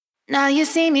Now you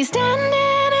see me standing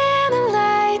in the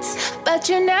lights, but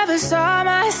you never saw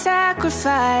my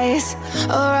sacrifice,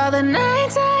 or all the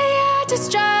nights I had to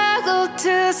struggle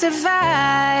to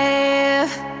survive.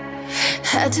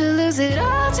 Had to lose it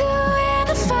all to win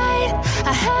the fight.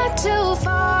 I had to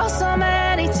fall so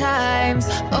many times.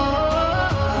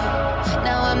 Oh,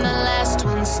 now I'm the last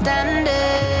one standing.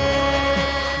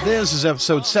 This is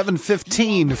episode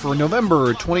 715 for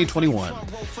November 2021.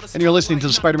 And you're listening to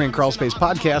the Spider-Man Crawl Space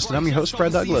podcast, and I'm your host,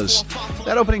 Brad Douglas.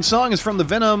 That opening song is from the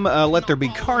Venom Let There Be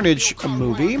Carnage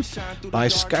movie by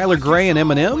Skylar Grey and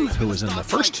Eminem, who was in the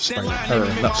first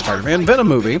Spider-Man Venom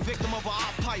movie.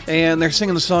 And they're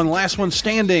singing the song Last One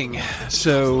Standing.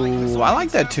 So I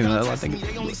like that tune. I think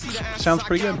it sounds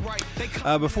pretty good.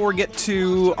 Before we get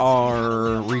to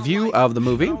our review of the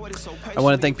movie, I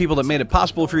want to thank people that made it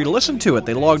possible for you to listen to it.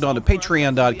 They logged on to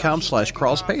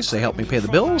patreon.com/crawlspace. They help me pay the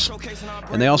bills.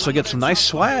 And they also get some nice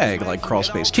swag like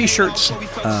Crawlspace t-shirts,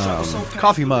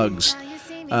 coffee mugs,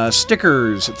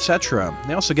 stickers, etc.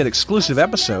 They also get exclusive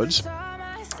episodes.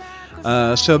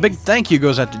 So a big thank you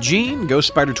goes out to Gene, Ghost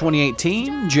Spider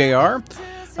 2018, JR,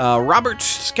 Robert,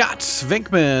 Scott,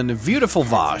 Vinkman, Beautiful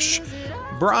Vosh,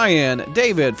 Brian,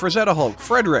 David, Frazetta Hulk,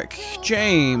 Frederick,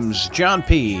 James, John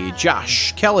P,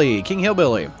 Josh, Kelly, King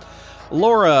Hillbilly,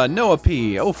 Laura, Noah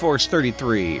P, O-Force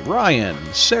 33, Ryan,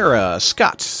 Sarah,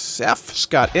 Scott, F,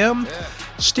 Scott M,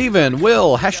 Steven,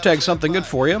 Will, hashtag something good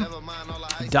for you,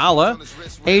 Dala,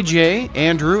 AJ,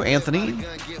 Andrew, Anthony,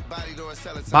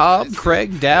 Bob,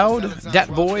 Craig, Dowd,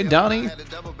 Datboy, Donnie,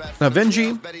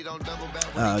 Vinci,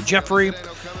 Jeffrey,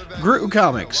 Groot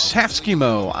Comics, Half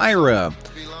Schemo, Ira,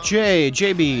 Jay,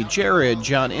 JB, Jared,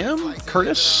 John M,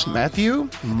 Curtis, Matthew,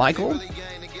 Michael,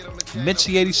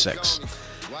 Mitzi86,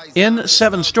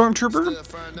 N7 Stormtrooper,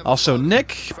 also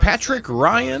Nick, Patrick,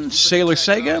 Ryan, Sailor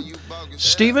Sega,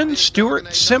 Steven, Stuart,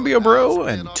 Symbio Bro,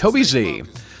 and Toby Z.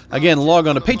 Again, log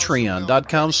on to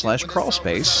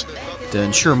patreon.com/crawlspace to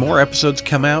ensure more episodes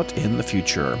come out in the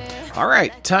future. All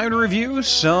right, time to review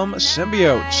some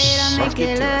symbiotes. Let's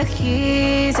get to it.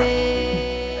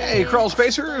 Hey, Crawl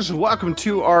Spacers, welcome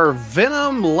to our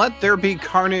Venom Let There Be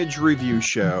Carnage review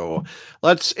show.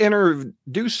 Let's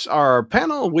introduce our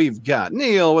panel. We've got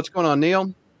Neil. What's going on,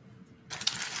 Neil?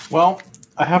 Well,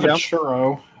 I have a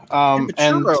churro,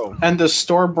 and the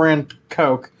store brand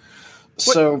Coke.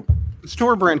 So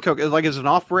store brand Coke, like is it an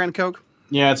off brand Coke?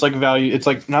 Yeah, it's like value. It's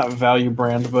like not value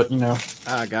brand, but you know.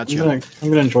 Ah, gotcha. I'm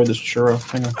gonna enjoy this churro.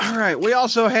 Hang on. All right, we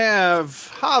also have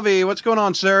Javi. What's going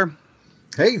on, sir?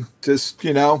 Hey, just,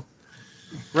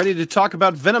 Ready to talk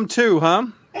about Venom 2, huh?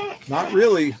 Not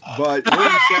really, but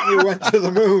we went to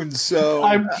the moon, so...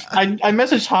 I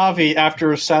messaged Javi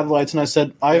after Satellites, and I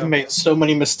said, I've made so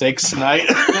many mistakes tonight.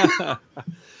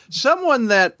 Someone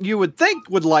that you would think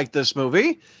would like this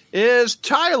movie is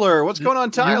Tyler. What's going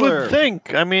on, Tyler? You would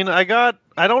think. I mean, I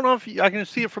don't know if I can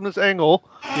see it from this angle.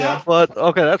 Yeah. But,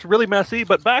 okay, that's really messy.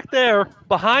 But back there,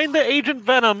 behind the Agent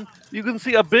Venom, you can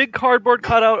see a big cardboard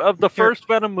cutout of the first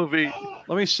Venom movie.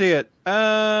 Let me see it.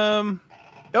 Oh,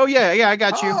 yeah, I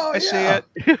got you. I see it.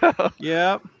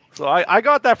 Yeah. So I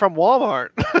got that from Walmart.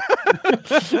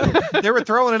 They were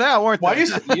throwing it out, weren't they? Why do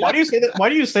you say that? Why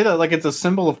do you say that like it's a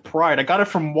symbol of pride? I got it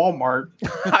from Walmart.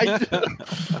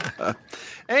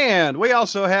 And we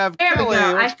also have Kelly.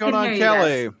 What's going on,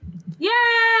 Kelly? Yay!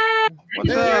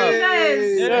 What's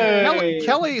up?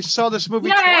 Kelly saw this movie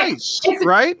twice,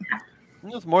 right?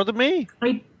 That's more than me.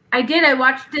 I did. I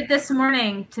watched it this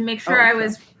morning to make sure I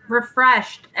was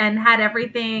refreshed and had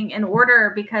everything in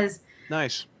order because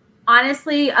nice.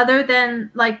 Honestly, other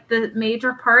than like the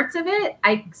major parts of it,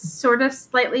 I sort of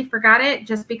slightly forgot it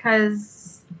just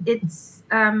because it's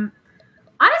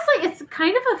honestly, it's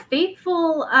kind of a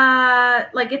faithful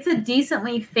it's a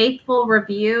decently faithful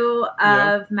review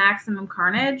of Maximum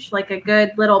Carnage, like a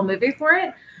good little movie for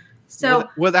it. So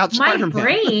without Spider-Man. My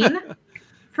brain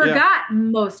forgot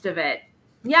most of it.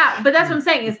 Yeah, but that's what I'm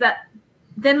saying is that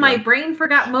then my brain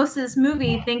forgot most of this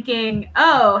movie thinking,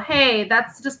 oh, hey,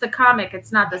 that's just the comic.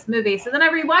 It's not this movie. So then I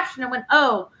rewatched it and I went,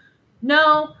 oh,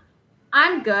 no,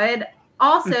 I'm good.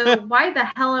 Also, why the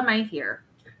hell am I here?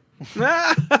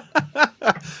 Why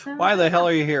the hell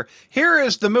are you here? Here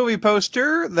is the movie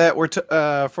poster that we're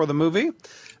for the movie.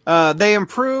 They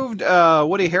improved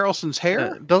Woody Harrelson's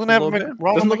hair. Doesn't have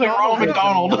Ronald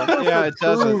McDonald. Yeah, it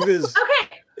doesn't. Okay.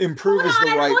 Improve is the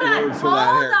right word for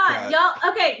that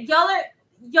haircut.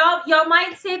 Y'all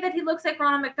might say that he looks like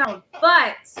Ronald McDonald,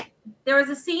 but there was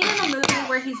a scene in the movie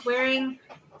where he's wearing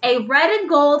a red and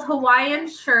gold Hawaiian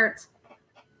shirt,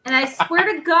 and I swear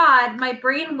to God, my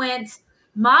brain went,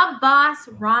 mob boss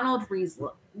Ronald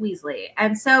Weasley.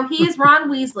 And so he is Ron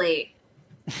Weasley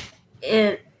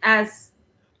as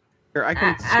Here, I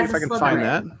can see as if I a can find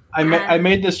that. Slytherin. I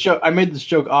made this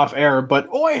joke off air,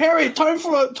 but oi, Harry, time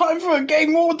for a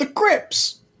gang war with the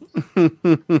Crips.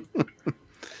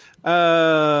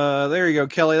 There you go,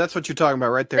 Kelly. That's what you're talking about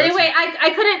right there. Anyway,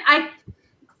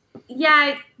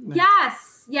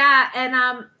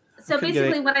 and so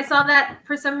basically when I saw that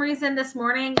for some reason this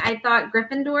morning, I thought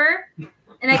Gryffindor,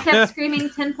 and I kept screaming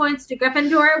 10 points to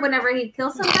Gryffindor whenever he'd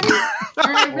kill somebody,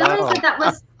 and I realized that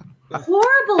was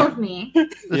horrible of me.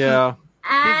 Yeah.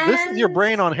 And This is your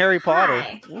brain on Harry Potter.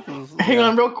 Hang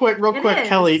on, real quick, is.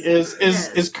 Kelly. Is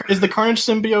the Carnage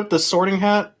symbiote the Sorting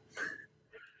Hat?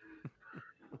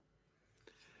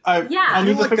 I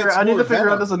need to figure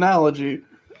out this analogy.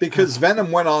 Because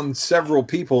Venom went on several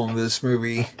people in this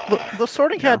movie. The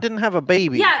Sorting Hat didn't have a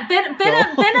baby. Yeah, Venom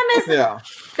is Yeah.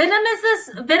 Venom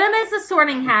is the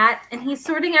Sorting Hat, and he's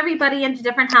sorting everybody into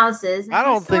different houses. I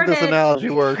don't think this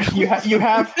analogy works. You have here we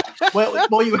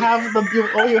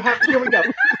go.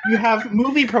 You have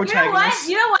movie protagonists.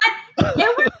 You know what?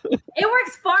 It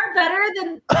works far better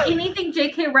than anything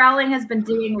J.K. Rowling has been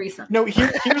doing recently. No,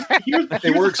 here's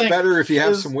It works better if you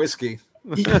have some whiskey.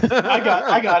 I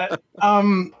got it.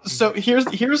 So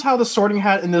here's how the Sorting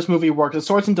Hat in this movie works. It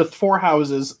sorts into 4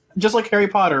 houses, just like Harry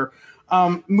Potter.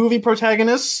 Movie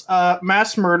protagonists,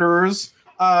 mass murderers,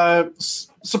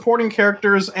 supporting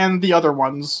characters, and the other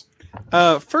ones.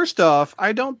 First off,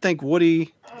 I don't think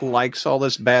Woody likes all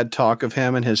this bad talk of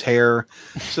him and his hair.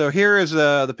 So here is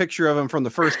the picture of him from the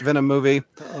first Venom movie.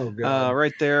 Oh, God.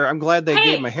 Right there. I'm glad they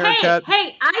gave him a haircut.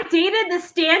 Hey, I dated the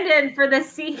stand-in for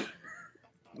this scene.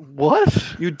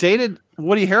 What? You dated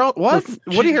Woody Harrelson? What?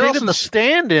 Woody Harrelson Harrelson? the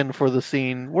stand-in for the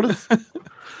scene. What is?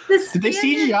 Did they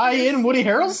CGI in Woody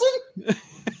Harrelson?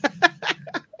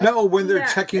 No, when they're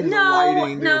checking the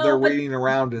lighting, they're but- waiting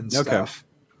around and stuff.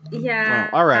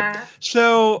 Yeah. All right.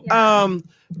 So, Anyway,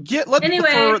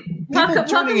 for welcome people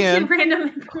tuning in, to Random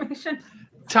Information.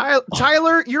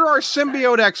 Tyler, you're our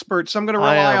symbiote expert, so I'm going to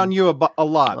rely on you a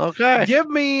lot. Okay. Give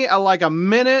me a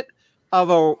minute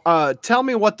of tell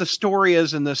me what the story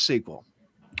is in this sequel.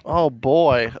 Oh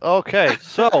boy. Okay.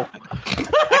 So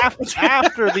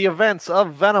after the events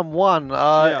of Venom 1,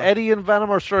 Eddie and Venom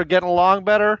are sort of getting along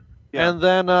better. Yeah. And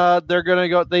then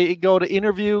they go to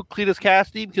interview Cletus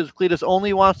Cassidy because Cletus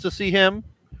only wants to see him.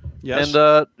 Yes.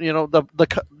 And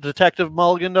the Detective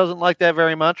Mulligan doesn't like that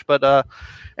very much, but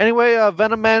anyway,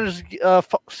 Venom manages to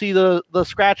see the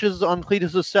scratches on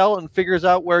Cletus's cell and figures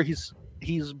out where he's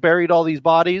buried all these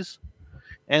bodies.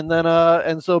 And then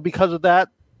and so because of that,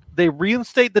 they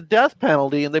reinstate the death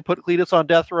penalty and they put Cletus on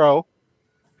death row.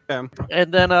 Okay.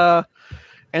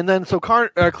 And then so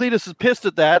Cletus is pissed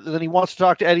at that, and then he wants to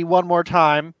talk to Eddie one more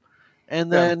time,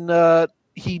 and then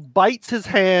he bites his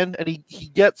hand, and he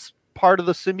gets part of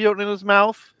the symbiote in his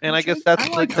mouth, and I guess that's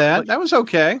that. That was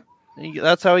okay.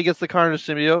 That's how he gets the Carnage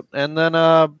symbiote, and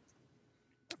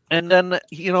then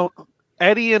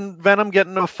Eddie and Venom get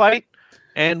in a fight,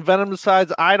 and Venom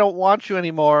decides I don't want you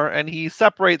anymore, and he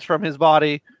separates from his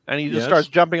body, and he just starts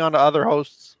jumping onto other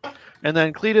hosts, and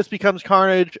then Cletus becomes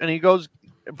Carnage, and he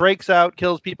breaks out,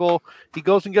 kills people. He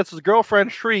goes and gets his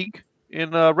girlfriend Shriek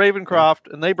in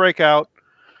Ravencroft, and they break out.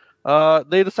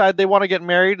 They decide they want to get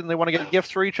married and they want to get gifts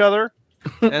for each other,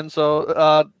 and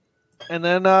so and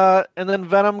then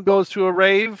Venom goes to a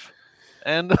rave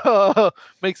and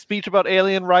makes speech about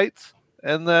alien rights,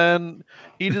 and then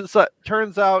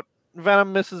turns out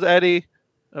Venom misses Eddie.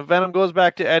 Venom goes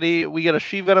back to Eddie. We get a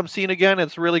She-Venom scene again.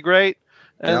 It's really great,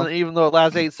 and even though it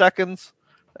lasts 8 seconds.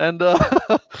 And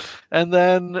and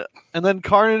then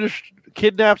Carnage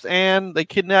kidnaps Anne. They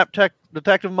kidnap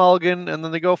Detective Mulligan, and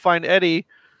then they go find Eddie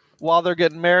while they're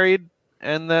getting married.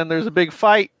 And then there's a big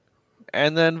fight,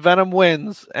 and then Venom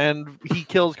wins, and he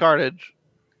kills Carnage.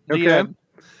 Okay.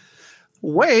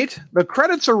 Wait, the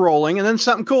credits are rolling, and then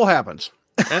something cool happens.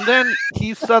 And then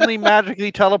he's suddenly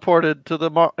magically teleported to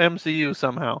the MCU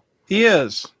somehow. He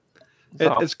is.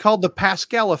 It's called the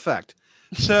Pascal effect.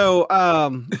 So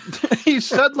he's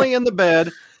suddenly in the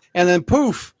bed, and then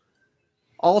poof,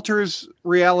 alters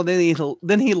reality.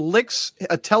 Then he licks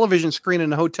a television screen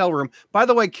in a hotel room. By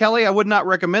the way, Kelly, I would not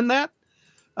recommend that.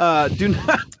 Do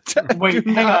not. Wait,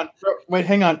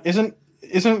 hang on. Isn't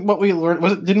what we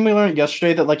learned? Didn't we learn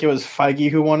yesterday that it was Feige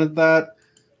who wanted that?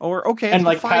 Or okay, and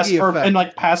Pascal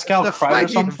cried or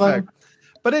something. Effect.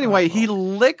 But anyway, he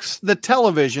licks the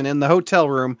television in the hotel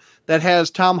room that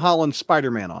has Tom Holland's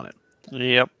Spider-Man on it.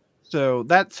 Yep. So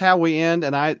that's how we end,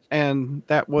 and I have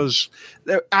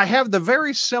the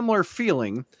very similar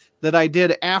feeling that I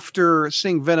did after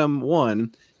seeing Venom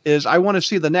 1. Is I want to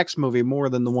see the next movie more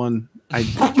than the one I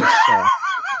just saw.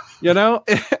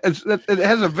 It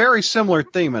has a very similar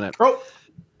theme in it.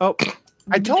 Oh,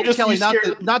 I told Kelly not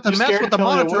to mess with the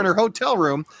monitor in her hotel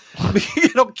room.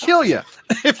 It'll kill you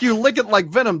if you lick it like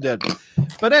Venom did.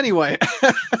 But anyway,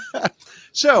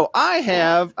 so I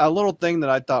have a little thing that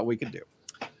I thought we could do.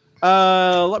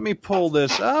 Let me pull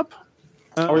this up.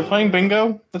 Are we playing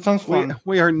bingo? That sounds fun.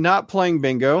 We are not playing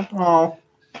bingo. Oh,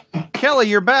 Kelly,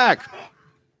 you're back.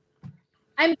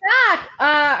 I'm back.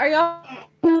 Are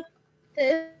y'all?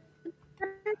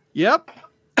 Yep.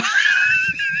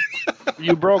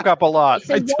 You broke up a lot.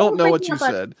 I don't know what you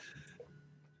said.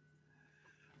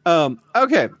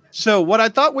 Okay, so what I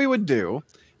thought we would do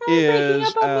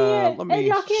is let me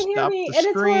stop the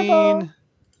screen.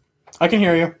 I can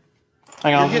hear you.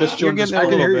 Hang on, you're getting I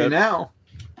can hear you now.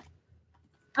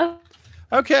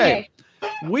 Okay.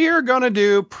 We're gonna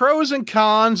do pros and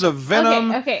cons of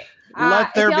Venom. Okay.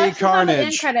 Let there be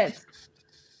carnage.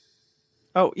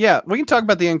 Oh yeah, we can talk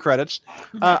about the end credits.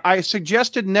 I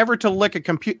suggested never to lick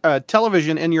a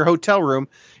television in your hotel room,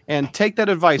 and take that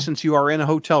advice since you are in a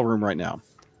hotel room right now.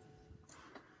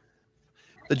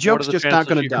 The joke's just not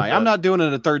going to die. I'm not doing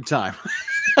it a third time.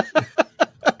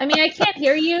 I mean, I can't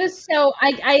hear you, so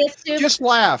I assume. Just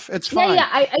laugh. It's fine. Yeah,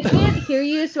 I can't hear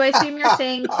you, so I assume you're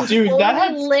saying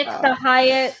to lick the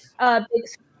Hyatt big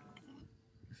screen.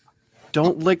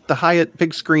 Don't lick the Hyatt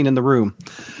big screen in the room.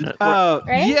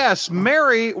 Right? Yes,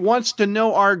 Mary wants to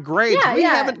know our grades. We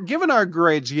haven't given our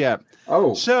grades yet.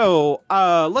 Oh. So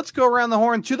let's go around the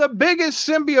horn to the biggest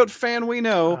symbiote fan we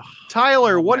know.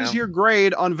 Tyler, what is your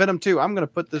grade on Venom 2? I'm going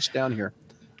to put this down here.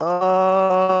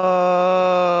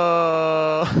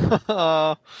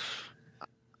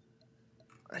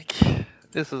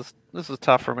 This is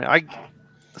tough for me.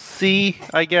 C,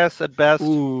 I guess, at best.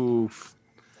 Oof.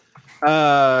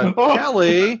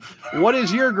 Kelly, what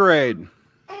is your grade?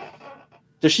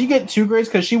 Does she get 2 grades?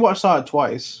 Because she saw it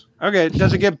twice. Okay,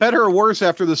 does it get better or worse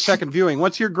after the second viewing?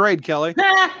 What's your grade, Kelly?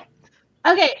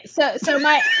 So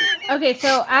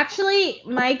actually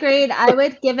my grade, I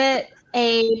would give it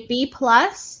a B+.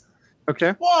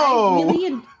 Okay.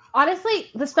 Whoa!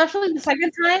 Honestly, especially the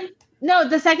second time. No,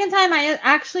 the second time I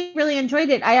actually really enjoyed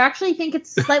it. I actually think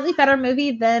it's a slightly better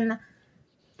movie than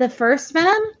the first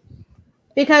Venom.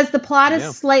 Because the plot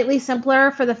is slightly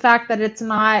simpler for the fact that it's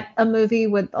not a movie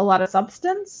with a lot of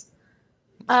substance.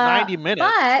 90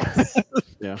 minutes. But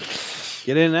yeah,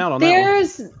 get in and out on that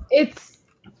one.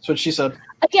 That's what she said.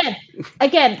 Again,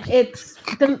 it's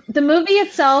the movie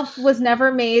itself was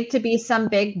never made to be some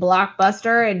big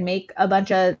blockbuster and make a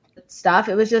bunch of stuff.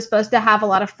 It was just supposed to have a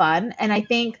lot of fun. And I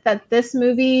think that this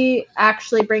movie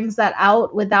actually brings that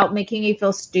out without making you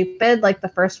feel stupid like the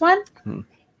first one.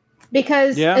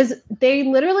 Because as they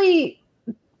literally,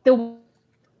 the way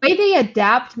they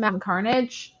adapt Mountain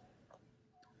Carnage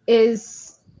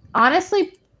is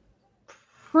honestly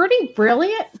pretty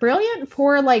brilliant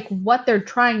for like what they're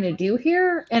trying to do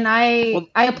here. And I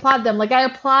applaud them. Like I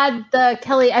applaud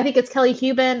I think it's Kelly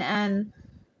Cuban and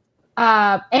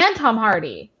Tom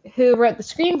Hardy who wrote the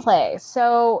screenplay.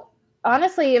 So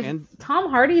honestly, if Tom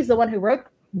Hardy is the one who wrote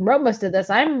most of this,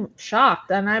 I'm shocked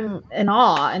and I'm in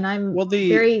awe and I'm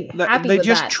very happy they with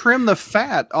just that. trimmed the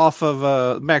fat off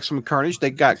of Maximum Carnage.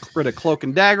 They got rid of Cloak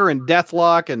and Dagger and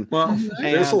Deathlock and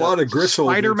there's a lot of gristle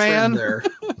Spider-Man there.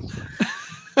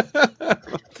 But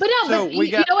you know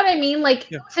what I mean? Like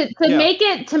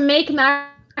to make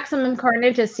Maximum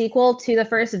Carnage a sequel to the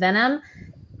first Venom,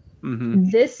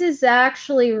 this is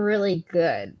actually really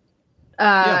good.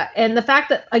 And the fact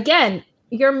that again,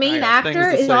 your main actor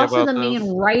is also the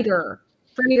main writer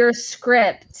for your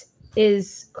script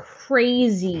is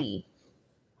crazy.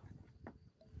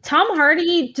 Tom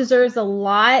Hardy deserves a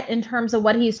lot in terms of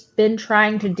what he's been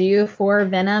trying to do for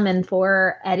Venom and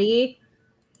for Eddie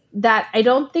that I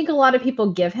don't think a lot of people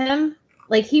give him.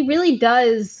 Like he really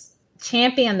does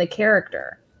champion the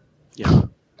character. Yeah.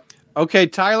 Okay,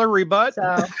 Tyler, rebut.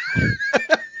 So.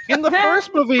 In the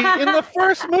first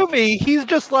movie, he's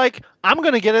just like, I'm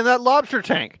going to get in that lobster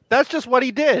tank. That's just what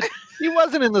he did. He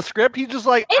wasn't in the script. He's just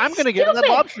like, I'm going to get in that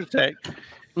lobster tank.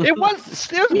 It was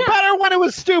better when it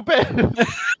was stupid. I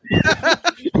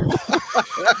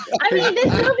mean,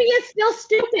 this movie is still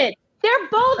stupid. They're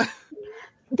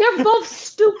both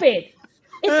stupid.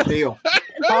 Deal.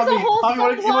 Bobby, you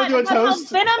want to do a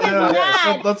toast?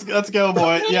 Let's go,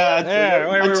 boy.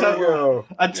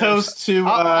 A toast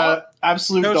to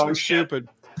absolute dog stupid.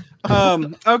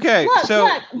 Okay,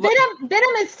 look,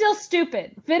 Venom is still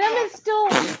stupid. Venom is still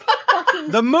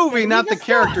fucking the movie, not the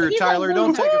character. Tyler,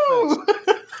 don't take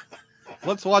offense.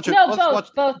 Let's watch it. No,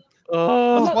 both.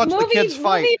 Let's watch the kids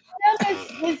fight.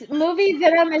 Movie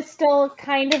Venom is still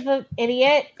kind of an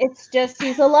idiot. It's just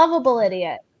he's a lovable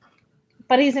idiot.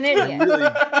 But he's an idiot.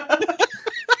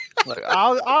 Look,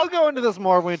 I'll go into this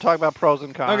more when we talk about pros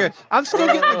and cons. Okay, I'm still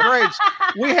getting the grades.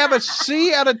 We have a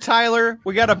C out of Tyler.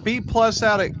 We got a B+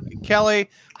 out of Kelly.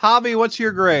 Javi, what's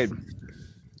your grade?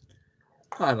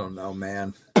 I don't know,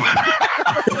 man.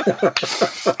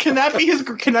 Can that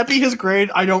be his grade?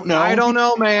 I don't know. I don't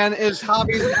know, man. Is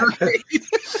Javi's grade?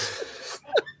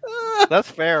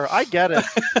 That's fair. I get it.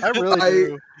 I really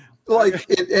do. Like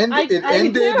it ended.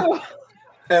 do.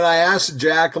 And I asked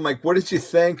Jack, I'm like, what did you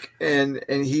think? And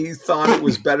he thought it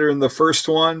was better than the first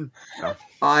one.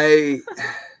 I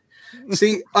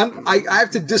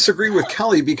have to disagree with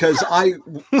Kelly because I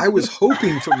was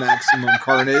hoping for Maximum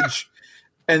Carnage.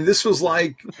 And this was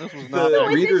like the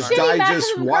Reader's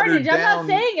Digest watered down. I'm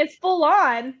not saying it's full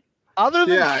on. Other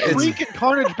than Shriek and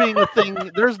Carnage being a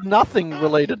thing, there's nothing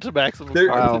related to Maximum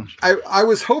Carnage. I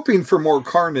was hoping for more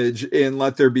Carnage in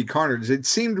Let There Be Carnage. It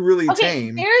seemed really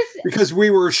tame because we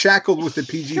were shackled with the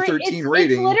PG-13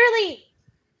 rating. It's literally...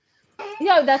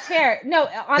 No, that's fair. No,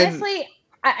 honestly,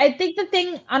 I think the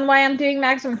thing on why I'm doing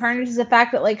Maximum Carnage is the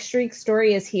fact that like Shriek's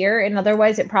story is here, and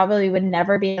otherwise it probably would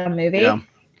never be a movie. Yeah.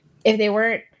 If they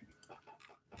weren't,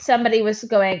 somebody was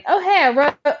going, oh, hey,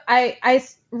 I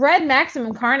read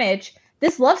Maximum Carnage.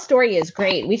 This love story is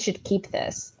great. We should keep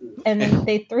this. And then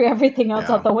they threw everything else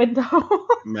out the window.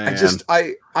 Man.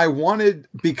 I wanted,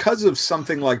 because of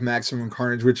something like Maximum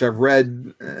Carnage, which I've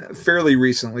read fairly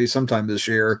recently, sometime this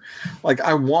year, like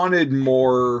I wanted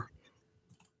more.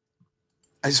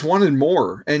 I just wanted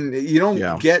more. And you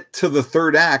don't get to the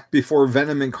third act before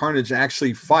Venom and Carnage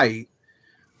actually fight.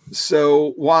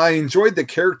 So while I enjoyed the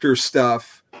character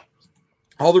stuff,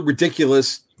 all the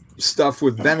ridiculous stuff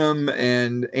with Venom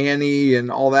and Annie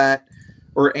and all that,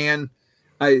 or Anne,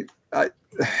 I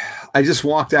just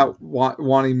walked out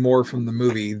wanting more from the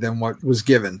movie than what was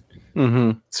given.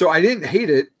 Mm-hmm. So I didn't hate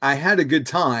it. I had a good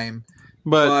time.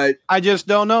 But I just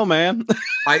don't know, man.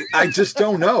 I just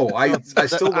don't know. I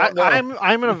still don't know.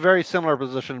 I'm in a very similar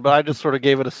position, but I just sort of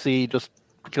gave it a C just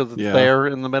because it's there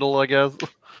in the middle, I guess.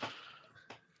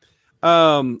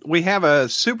 We have a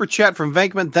super chat from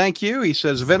Venkman. Thank you. He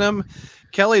says, Venom.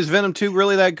 Kelly, is Venom 2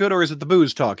 really that good, or is it the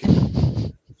booze talking?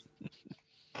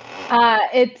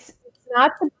 It's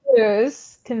not the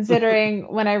booze,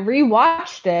 considering when I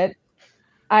rewatched it,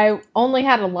 I only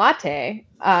had a latte,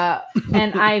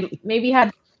 and I maybe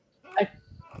had a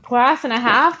glass and a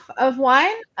half of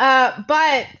wine.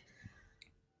 But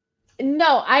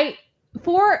no,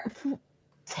 for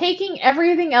taking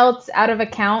everything else out of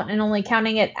account and only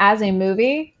counting it as a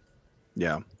movie,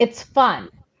 it's fun.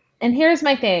 And here's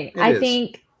my thing. I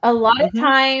think a lot of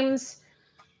times,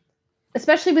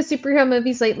 especially with superhero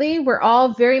movies lately, we're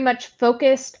all very much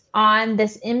focused on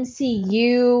this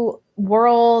MCU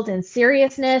world and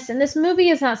seriousness. And this movie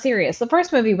is not serious. The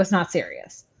first movie was not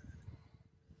serious.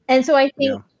 And so I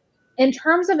think in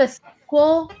terms of a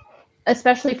sequel,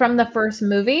 especially from the first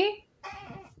movie,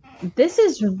 this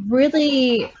is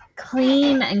really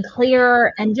clean and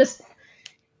clear and just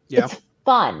it's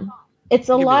fun. It's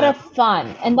a lot of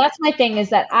fun. And that's my thing is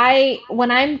that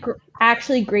when I'm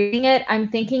actually grading it, I'm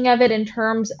thinking of it in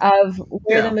terms of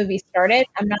where the movie started.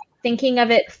 I'm not thinking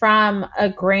of it from a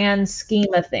grand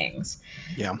scheme of things.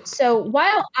 Yeah. So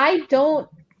while I don't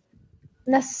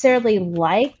necessarily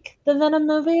like the Venom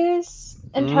movies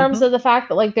in terms of the fact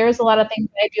that like there's a lot of things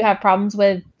that I do have problems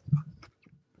with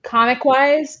comic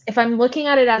wise, if I'm looking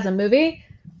at it as a movie,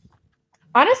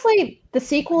 honestly, the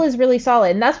sequel is really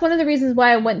solid. And that's one of the reasons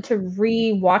why I went to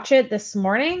re-watch it this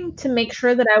morning to make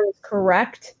sure that I was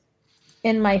correct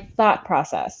in my thought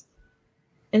process.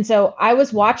 And so I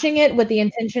was watching it with the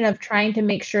intention of trying to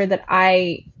make sure that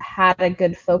I had a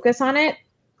good focus on it.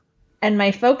 And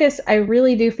my focus, I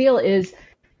really do feel, is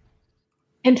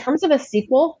in terms of a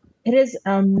sequel, it is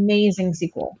an amazing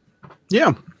sequel.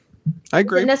 Yeah, I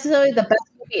agree. Is it necessarily the best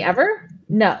movie ever?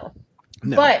 No.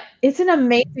 But it's an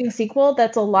amazing sequel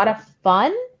that's a lot of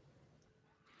fun.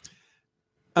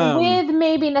 With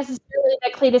maybe necessarily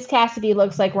that Cletus Cassidy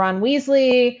looks like Ron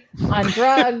Weasley on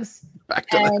drugs.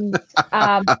 And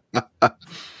a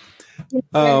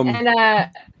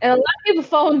lot of people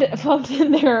phoned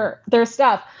in their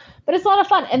stuff. But it's a lot of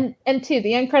fun. And too,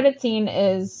 the end credit scene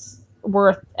is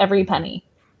worth every penny.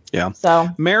 Yeah. So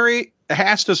Mary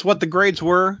asked us what the grades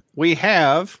were. We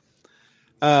have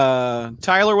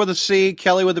Tyler with a C,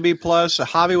 Kelly with a B+, a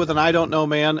Javi with an I don't know,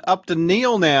 man. Up to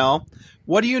Neil now.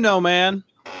 What do you know, man?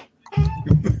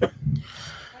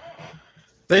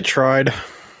 They tried.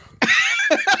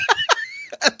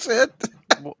 That's it.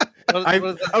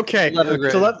 Okay.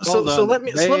 So let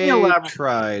me elaborate.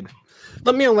 Tried.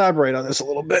 Let me elaborate on this a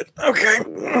little bit. Okay.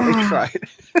 They tried.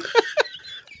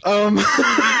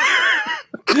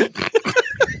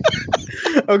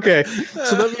 Okay,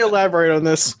 so let me elaborate on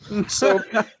this. So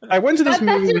I went to this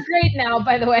That's movie. your grade now,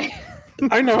 by the way.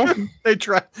 I know. They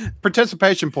try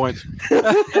participation points.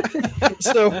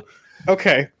 So,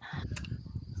 okay.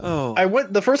 Oh, I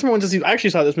went. The first one I went to see. I actually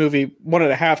saw this movie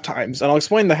 1.5 times, and I'll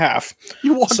explain the half.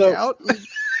 you walked so- out?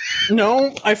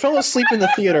 No, I fell asleep in the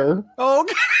theater. Oh,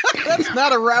 that's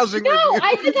not a rousing No, review.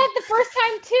 I did that the first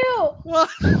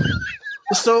time too.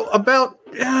 So about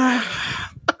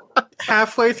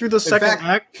halfway through the In second fact,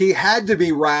 act, he had to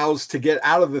be roused to get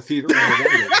out of the theater. When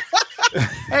it ended.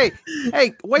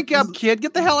 Hey, wake up, kid.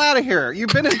 Get the hell out of here. You've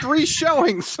been in 3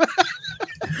 showings.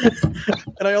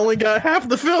 and I only got half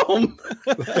the film.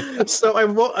 so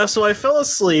I fell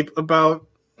asleep about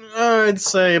I'd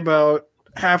say about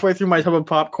halfway through my tub of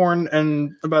popcorn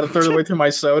and about a third of the way through my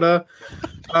soda.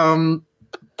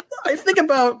 I think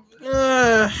about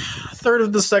a third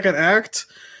of the second act,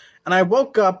 and I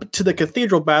woke up to the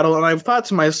cathedral battle, and I thought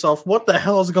to myself, "What the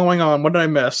hell is going on? What did I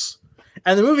miss?"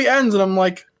 And the movie ends, and I'm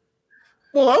like,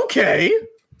 "Well, okay.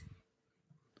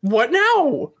 What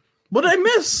now? What did I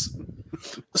miss?"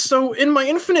 So, in my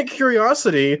infinite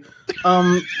curiosity,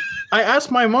 I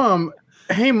asked my mom,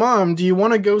 "Hey, Mom, do you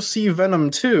want to go see Venom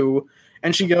 2?"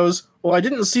 And she goes, "Well, I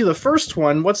didn't see the first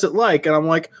one. What's it like?" And I'm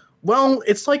like, "Well,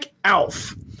 it's like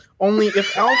Alf. Only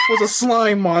if Alf was a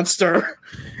slime monster."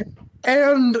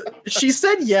 And she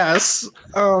said yes.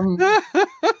 And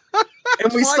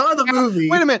we saw the movie.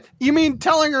 Wait a minute. You mean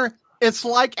telling her it's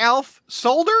like Alf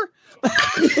Solder?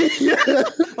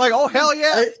 Like, oh, hell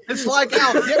yeah. It's like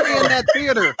Alf. Get me in that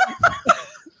theater.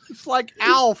 It's like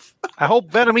Alf. I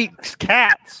hope Venom eats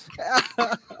cats.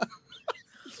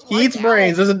 He eats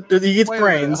brains. He eats Wait a minute,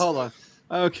 brains. hold on.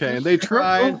 Okay, they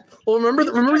tried. Well, remember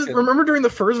during the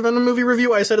first Venom movie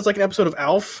review, I said it's like an episode of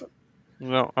Alf.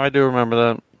 No, I do remember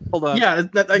that. Hold on. Yeah,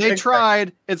 They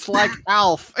tried. It's like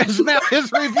Alf. Isn't that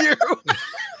his review?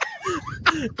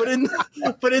 but in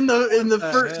the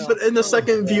first, hell? but in the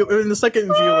second viewing.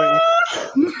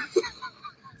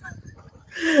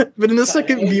 But in the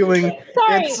second viewing,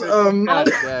 Sorry. it's God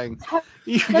dang.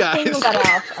 You Let's guys. think that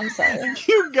off. I'm sorry.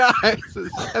 You guys.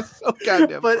 That's so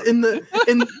goddamn but in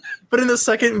the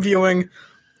second viewing,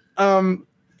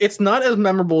 it's not as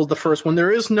memorable as the first one.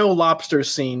 There is no lobster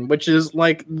scene, which is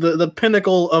like the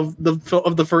pinnacle of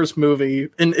the first movie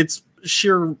in its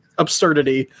sheer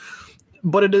absurdity.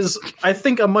 But it is, I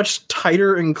think, a much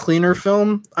tighter and cleaner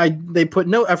film. They put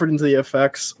no effort into the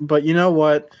effects, but you know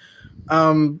what?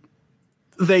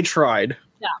 They tried.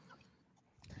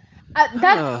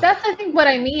 That's I think what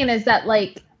I mean is that,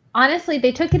 like, honestly,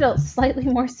 they took it slightly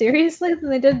more seriously than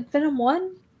they did Venom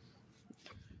 1.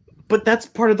 But that's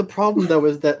part of the problem, though,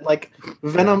 is that like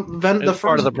Venom, the It's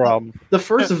part of the problem. the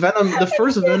first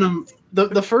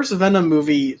Venom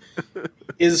movie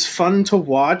is fun to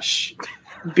watch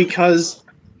because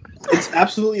it's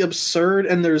absolutely absurd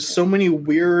and there's so many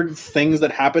weird things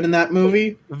that happen in that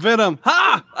movie. Venom.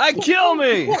 Ha! Kill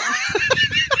me!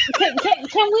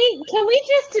 Can we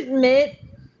just admit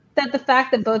that the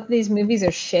fact that both of these movies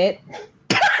are shit?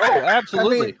 Oh,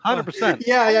 absolutely. 100%.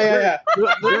 Yeah.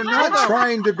 They're not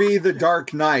trying to be the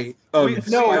Dark Knight of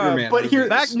No, Spider-Man. but here,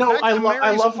 Back- no, back I to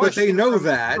love Mary's but they know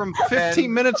that. From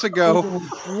 15 minutes ago,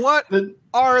 what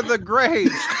are the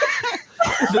grades?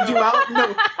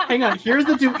 hang on. Here's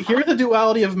the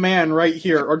duality of man right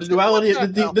here, or the duality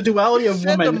the duality of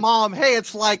Said to woman. Mom, hey,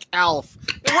 it's like Alf.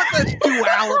 What the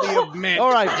duality of men?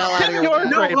 All right, Hell out of here. your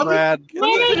grade, Brad.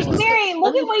 Mary,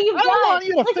 look at what you've I done. don't want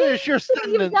you to Look at finish your what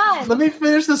you've sentence. done. Let me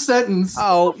finish the sentence.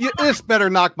 Oh, this better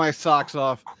knock my socks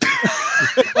off.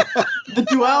 The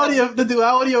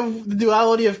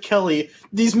duality of Kelly.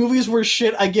 These movies were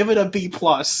shit. I give it a B+.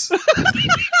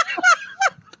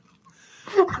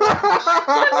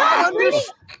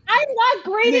 I'm not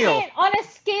grading Neil. it on a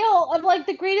scale of like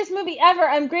the greatest movie ever.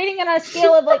 I'm grading it on a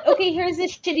scale of like, okay, here's the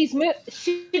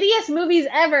shittiest movies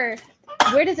ever.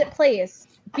 Where does it place?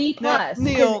 B+. Now,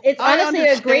 Neil, it's I honestly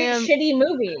a great understand- shitty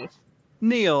movie.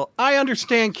 Neil, I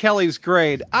understand Kelly's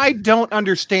grade. I don't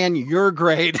understand your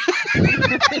grade. I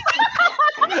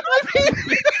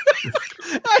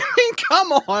mean,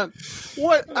 come on.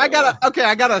 What? I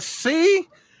got a C.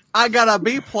 I got a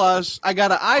B+. I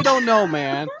got a I don't know,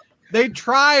 man. They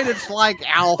tried It's Like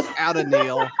Alf out of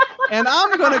Neil. And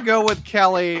I'm going to go with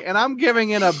Kelly, and I'm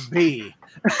giving it a B.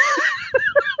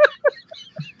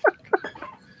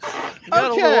 You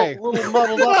got Okay. a little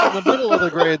muddled up in the middle of the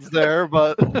grades there,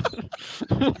 but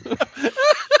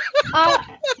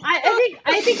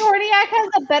I think Horniak has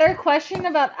a better question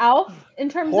about Alf in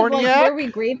terms of like Horniak? where we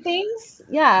grade things.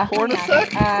 Yeah,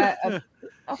 Hornacek?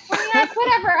 Horniak,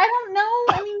 whatever. I don't know.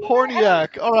 I mean,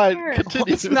 Horniak. All right, Sure.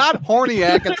 continue. It's not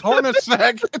Horniak. It's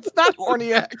Hornacek. It's not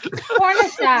Horniak.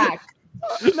 Hornacek.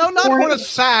 No, not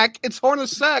Hornacek. It's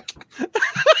Hornacek.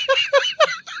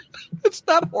 It's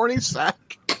not Horny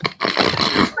Sack.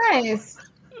 Christ.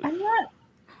 I'm not.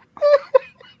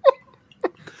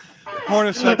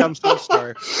 Hornacek, I'm so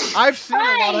sorry. I've seen a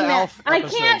lot of Fine. Alf I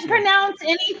episodes. can't pronounce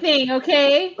anything,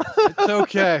 okay? It's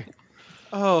okay.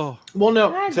 Oh, Well, no.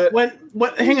 God.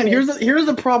 When hang on. Here's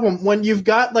the problem. When you've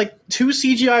got like 2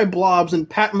 CGI blobs and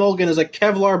Pat Mulligan is a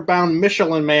Kevlar-bound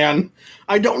Michelin Man,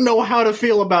 I don't know how to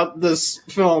feel about this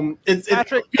film.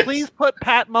 Patrick, please put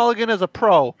Pat Mulligan as a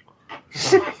pro.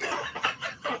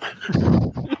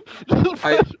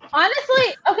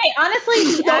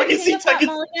 Honestly, the No, acting is he of Pat taking-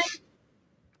 Mulligan,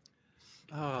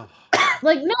 oh.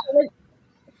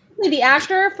 the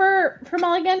actor for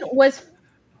Mulligan was,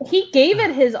 he gave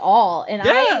it his all, and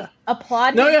Yeah. I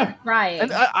applaud No, him yeah. for trying.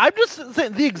 And I'm just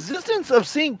saying, the existence of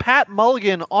seeing Pat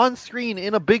Mulligan on screen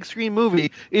in a big screen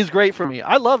movie is great for me.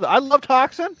 I love it. I love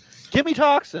Toxin. Give me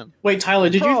Toxin. Wait, Tyler,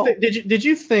 did Bro.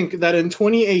 you think that in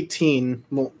 2018,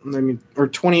 well, I mean, or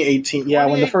 2018, yeah,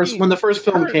 when the first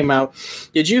film Sure. came out,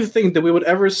 did you think that we would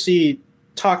ever see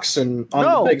Toxin on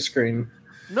No. the big screen?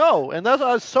 No, and that's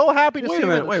I was so happy to Wait see a him in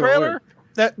minute, the wait, trailer.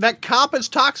 That cop is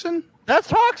Toxin? That's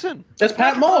Toxin. That's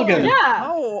Pat Mulligan. yeah.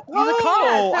 Oh, He's a cop.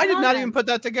 oh, Pat I did not Mulligan. even put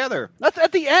that together. That's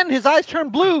at the end. His eyes turn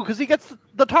blue because he gets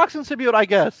the Toxin symbiote, I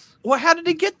guess. Well, how did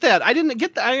he get that? I didn't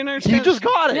get that. I didn't understand. He just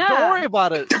got it. Yeah. Don't worry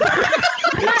about it.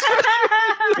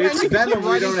 It's Venom. We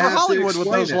Writing don't for have to Hollywood with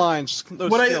explain those it. lines.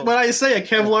 Those When skills. I say a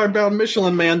Kevlar-bound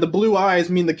Michelin Man, the blue eyes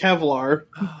mean the Kevlar.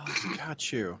 Oh,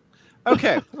 got you.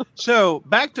 Okay, so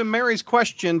back to Mary's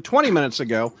question 20 minutes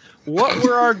ago. What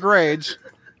were our grades?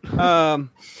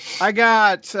 I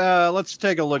got. Let's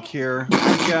take a look here.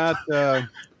 I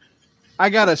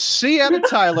got a C out of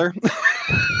Tyler.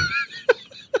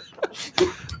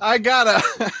 I got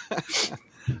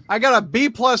a B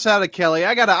plus out of Kelly.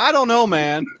 I got a I don't know,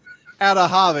 man, out of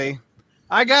Javi.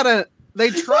 I got a they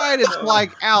tried it's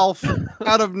like Alf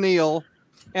out of Neil,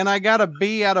 and I got a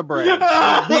B out of Brad.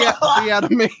 B out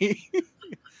of me.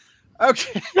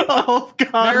 Okay, Oh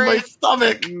God, Mary- my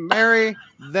stomach. Mary,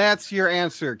 that's your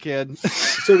answer, kid.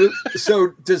 So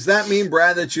does that mean,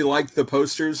 Brad, that you liked the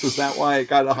posters? Is that why it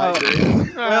got a high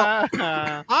grade? Well,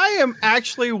 I am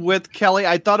actually with Kelly.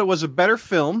 I thought it was a better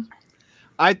film.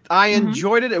 I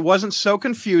enjoyed it. It wasn't so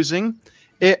confusing.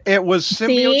 It was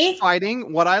symbiotes See?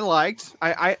 fighting, what I liked.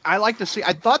 I like to see.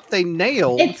 I thought they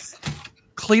nailed It's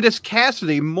Cletus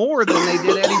Cassidy more than they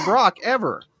did Eddie Brock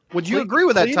ever. Would you agree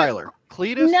with that, Cletus- Tyler?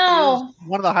 Cletus No. is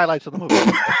one of the highlights of the movie.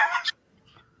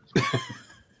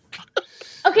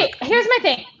 okay. Here's my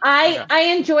thing. I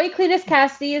enjoy Cletus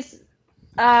Cassidy's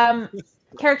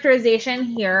characterization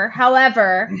here.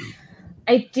 However,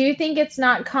 I do think it's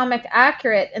not comic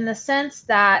accurate in the sense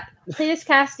that Cletus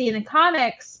Cassidy in the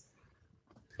comics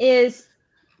is.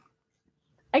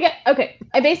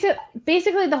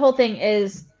 Basically the whole thing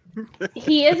is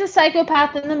he is a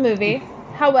psychopath in the movie.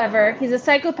 However, he's a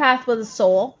psychopath with a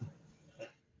soul.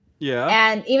 Yeah.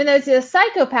 And even though he's a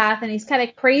psychopath and he's kind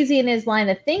of crazy in his line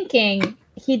of thinking,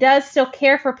 he does still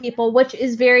care for people, which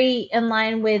is very in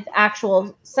line with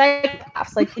actual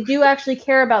psychopaths. Like, they do actually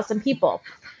care about some people.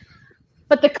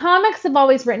 But the comics have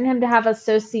always written him to have a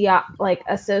sociopath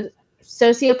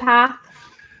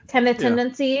kind of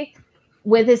tendency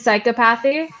with his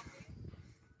psychopathy.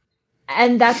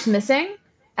 And that's missing.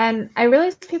 And I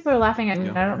realize people are laughing at me.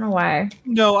 I don't know why.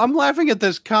 No, I'm laughing at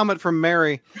this comment from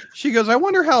Mary. She goes, I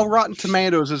wonder how Rotten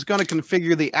Tomatoes is going to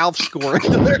configure the ALF score into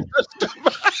their system.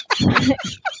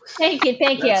 Thank you,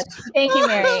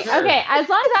 Mary. Okay, as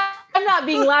long as I'm not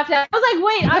being laughed at, I was like,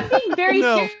 wait, I'm being very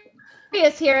No.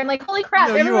 serious here, and like, holy crap,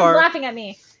 No, you everyone's are. laughing at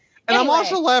me. And Anyway. I'm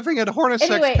also laughing at Hornacek's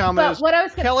Anyway, comment. but what I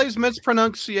was Kelly's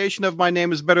mispronunciation of my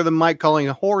name is better than Mike calling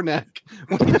it when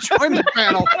he joined the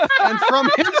panel. And from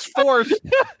henceforth,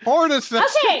 Hornacek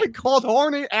Okay. should be called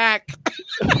Horny Ack.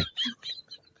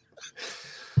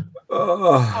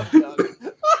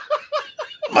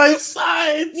 My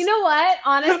sides. You know what?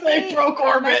 Honestly, They broke my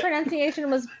orbit. pronunciation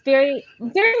was very,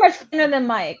 very much thinner than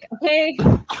Mike. Okay.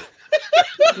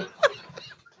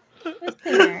 It was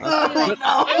thinner. Anyway,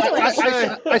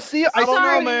 I see. I don't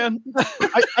Sorry. know, man.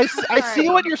 I see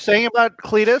what you're saying about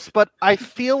Cletus, but I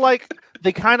feel like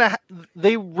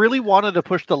they really wanted to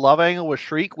push the love angle with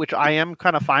Shriek, which I am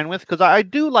kind of fine with because I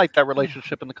do like that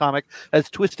relationship in the comic, as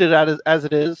twisted as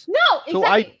it is. no, So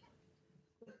exactly.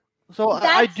 So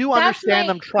I do understand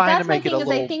them trying to make it a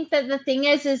little. I think that the thing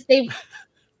is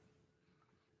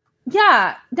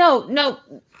Yeah, no,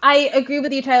 I agree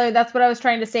with you, Tyler. That's what I was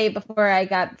trying to say before I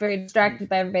got very distracted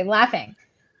by everybody laughing.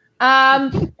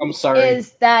 I'm sorry.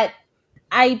 Is that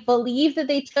I believe that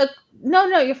they took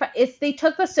you're fine. They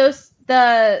took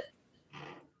the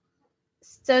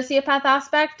sociopath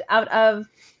aspect out of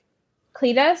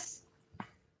Cletus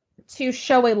to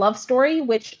show a love story,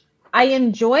 which I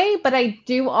enjoy, but I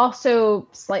do also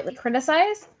slightly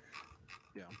criticize.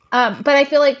 Yeah. But I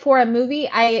feel like for a movie,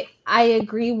 I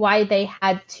agree why they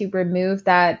had to remove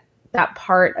that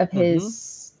part of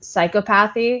his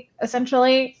psychopathy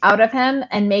essentially out of him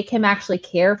and make him actually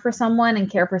care for someone and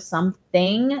care for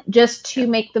something, just to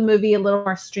make the movie a little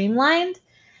more streamlined.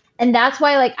 And that's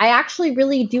why, like, I actually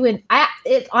really do.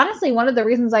 It's honestly one of the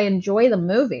reasons I enjoy the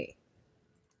movie,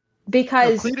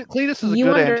 because Cletus is a you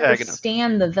good antagonist.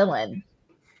 understand the villain.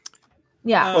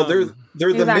 Yeah. Well, they're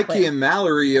the Exactly. Mickey and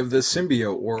Mallory of the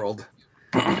symbiote world,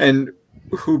 and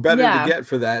who better to get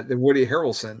for that than Woody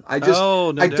Harrelson?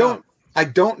 I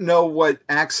don't know what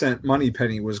accent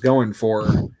Moneypenny was going for.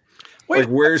 Like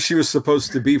where she was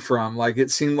supposed to be from. Like it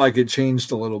seemed like it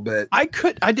changed a little bit. I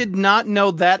did not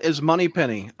know that as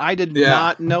Moneypenny. I did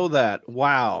not know that.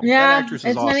 Wow. Yeah, that actress is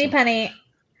it's awesome. Moneypenny.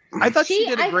 I thought she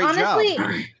did a great job.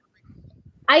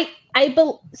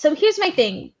 So here's my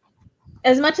thing.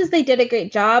 As much as they did a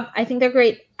great job, I think they're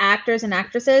great actors and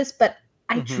actresses, but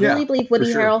I truly believe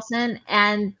Woody Harrelson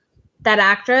and that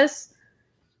actress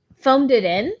phoned it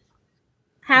in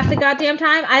half the goddamn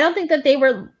time. I don't think that they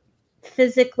were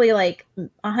physically like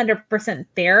 100%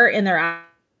 fair in their.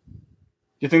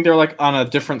 You think they're like on a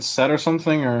different set or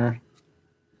something, or?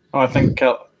 Oh, I think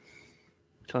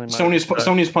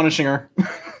Sony's punishing her.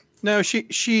 No, she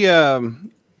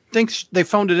thinks they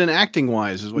phoned it in acting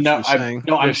wise, is what she was saying.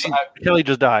 Kelly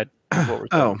just died.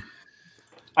 Oh,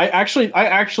 I actually,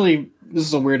 this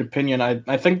is a weird opinion.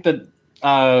 I think that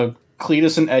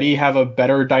Cletus and Eddie have a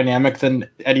better dynamic than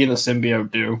Eddie and the symbiote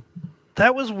do.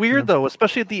 That was weird though,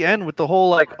 especially at the end with the whole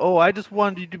like, "Oh, I just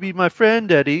wanted you to be my friend,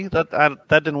 Eddie." That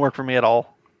didn't work for me at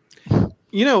all.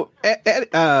 You know,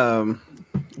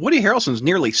 Woody Harrelson's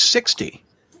nearly 60,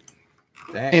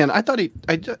 and I thought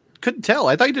I couldn't tell.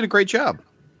 I thought he did a great job.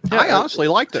 Yeah, I honestly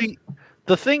liked it.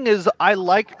 The thing is, I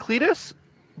liked Cletus,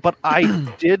 but I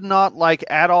did not like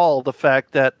at all the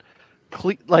fact that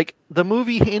the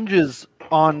movie hinges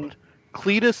on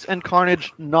Cletus and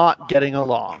Carnage not getting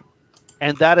along.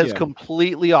 And that is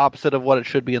completely opposite of what it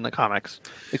should be in the comics.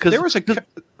 Because there was go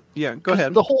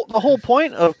ahead. The whole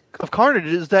point of Carnage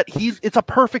is that it's a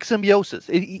perfect symbiosis.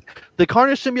 The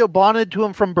Carnage symbiote bonded to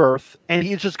him from birth, and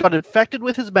he's just got infected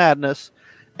with his madness,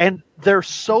 and they're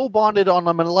so bonded on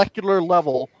a molecular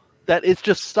level that it's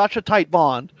just such a tight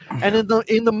bond. And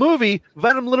in the movie,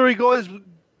 Venom literally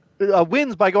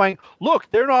wins by going, "Look,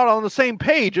 they're not on the same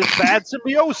page. It's bad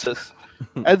symbiosis."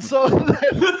 And so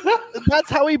that's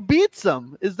how he beats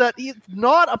them, is that he's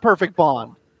not a perfect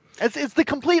bond. It's the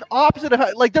complete opposite of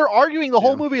how, like, they're arguing the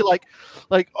whole movie like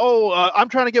I'm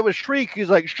trying to get with Shriek.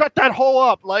 He's like, shut that hole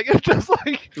up. Like, it's just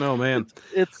like, oh man.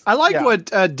 I like what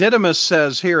Didymus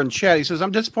says here in chat. He says,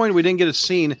 I'm disappointed we didn't get a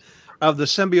scene of the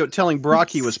symbiote telling Brock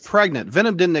he was pregnant.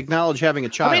 Venom didn't acknowledge having a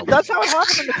child. I mean, that's how it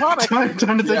happened in the comics.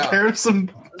 Time to take care of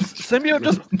some. Symbiote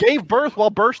just gave birth while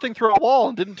bursting through a wall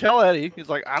and didn't tell Eddie. He's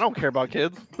like, I don't care about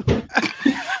kids.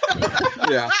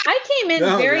 I came in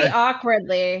very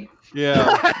awkwardly.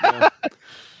 Yeah.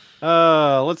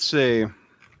 Let's see.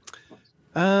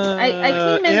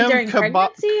 I came in during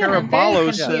pregnancy, and I'm very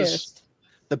confused. Says,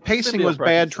 the pacing was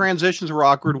bad. Transitions were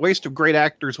awkward. Waste of great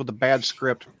actors with a bad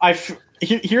script.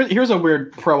 Here's a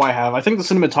weird pro I have. I think the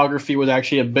cinematography was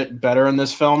actually a bit better in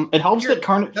this film. It helps that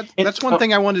Carnage. That's one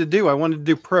thing I wanted to do. I wanted to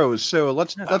do pros. So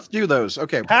let's do those.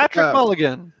 Okay. Patrick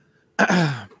Mulligan.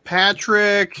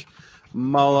 Patrick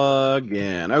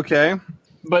Mulligan. Okay.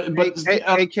 But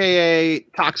AKA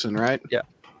Toxin, right? Yeah.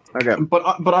 Okay. But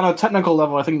on a technical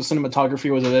level, I think the cinematography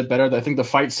was a bit better. I think the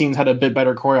fight scenes had a bit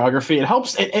better choreography. It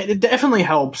helps. It definitely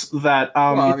helps that.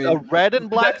 A red and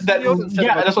black. That's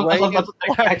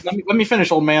let me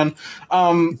finish, old man.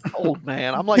 Old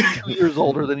man. I'm like 2 years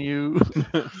older than you.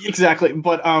 Exactly,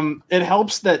 but it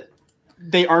helps that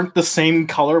they aren't the same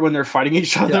color when they're fighting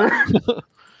each other. Yeah.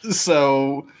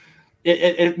 So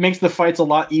it makes the fights a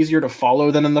lot easier to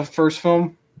follow than in the first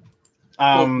film.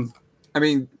 I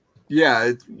mean. Yeah,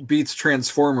 it beats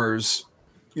Transformers,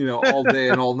 all day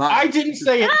and all night. I didn't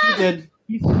say it. He did.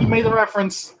 He made the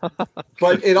reference.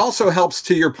 But it also helps,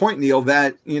 to your point, Neil,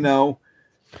 that,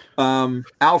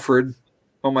 Alfred,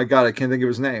 oh my God, I can't think of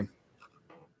his name.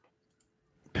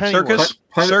 Circus?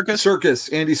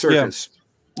 Andy Serkis.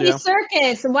 Yeah.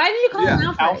 Serkis. Why did you call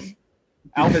him Alfred?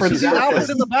 Alfred's he's Alfred's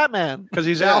in the Batman. Because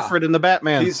he's Yeah. Alfred in the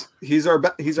Batman. He's our the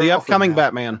Alfred upcoming now.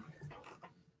 Batman.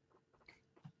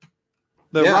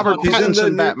 The Yeah, Robert he's in the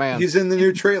Pattinson new- Batman. He's in the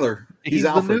new trailer. He's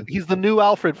Alfred. He's the new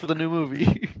Alfred for the new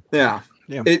movie. Yeah.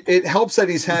 Yeah. It helps that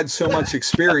he's had so much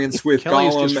experience with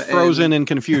Kelly's Gollum just frozen and in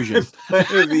confusion.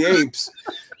 Planet of the Apes.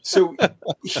 So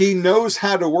he knows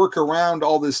how to work around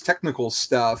all this technical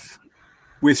stuff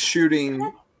with shooting,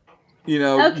 Okay,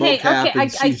 mocap okay, and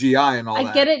CGI and all that.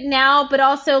 I get it now, but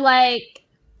also like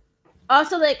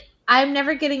I'm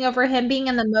never getting over him being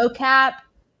in the mocap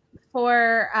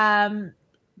for Planet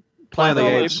of the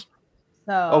Gollum. Apes.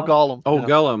 so Gollum. Oh, Yeah.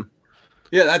 Gollum.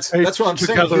 Yeah, that's what I'm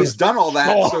saying. Together. He's done all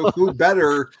that, so who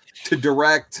better to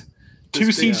direct two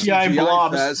this big CGI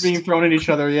blobs fest? being thrown at each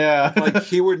other. Yeah. Like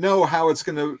he would know how it's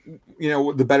going to,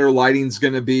 the better lighting's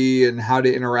going to be and how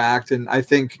to interact. And I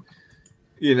think,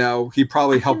 he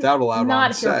probably helped out a lot Not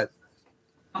on set.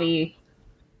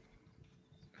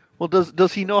 Well,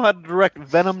 does he know how to direct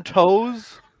Venom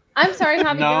Toes? I'm sorry,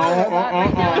 Javi, No, you're a robot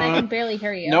right now, and I can barely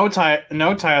hear you. No,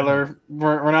 Tyler.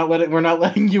 We're not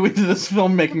letting you into this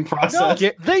filmmaking process.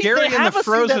 Gary in have the a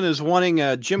scene Frozen that- is wanting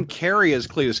Jim Carrey as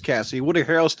Cletus Cassidy. Woody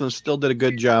Harrelson still did a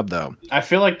good job, though. I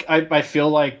feel like Jim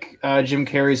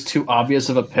Carrey's too obvious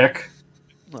of a pick.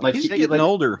 Like He's he- getting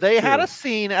older. They had too. a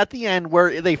scene at the end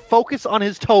where they focus on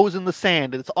his toes in the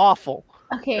sand. It's awful.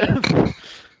 Okay.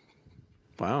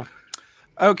 Wow.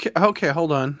 Okay,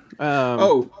 hold on.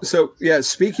 So yeah,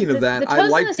 speaking of that, The I toes in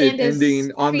the liked it sand is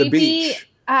ending on the creepy. beach.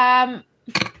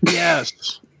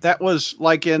 Yes. That was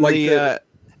like in Like the the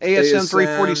ASM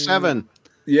 347.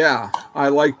 Yeah, I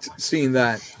liked seeing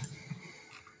that.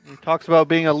 He talks about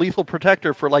being a lethal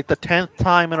protector for like the 10th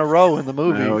time in a row in the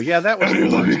movie. Oh, yeah, that was.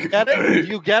 Get it?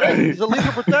 You get it? He's a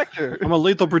lethal protector. I'm a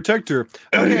lethal protector.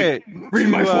 Okay. read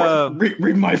my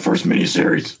read my first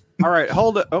miniseries. All right,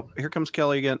 hold it. Oh, here comes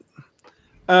Kelly again.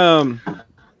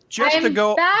 Just I'm to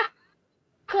go. back.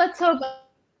 Let's hope.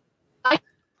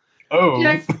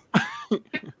 Oh,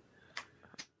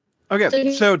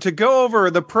 Okay, so to go over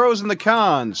the pros and the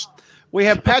cons, we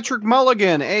have Patrick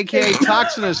Mulligan, aka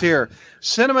Toxin, is here.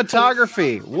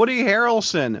 Cinematography, Woody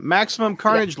Harrelson, Maximum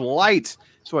Carnage Light.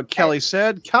 That's what Kelly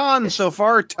said. Cons so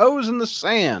far, toes in the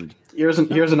sand. here's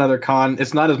another con.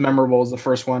 It's not as memorable as the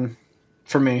first one,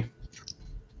 for me.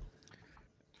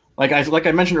 Like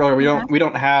I mentioned earlier, we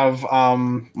don't have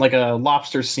like a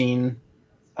lobster scene.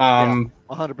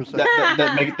 100%.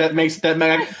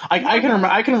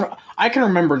 I can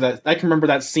remember that. I can remember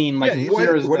that scene like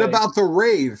clear as What day. about the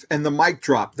rave and the mic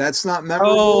drop? That's not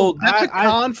memorable. Oh, that's a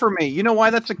con for me. You know why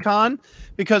that's a con?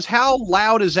 Because how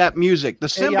loud is that music? The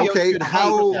symbiote Okay, should hate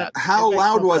how that.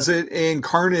 loud was it in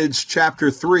Carnage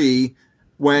Chapter 3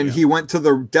 when he went to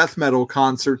the death metal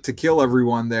concert to kill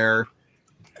everyone there,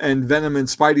 and Venom and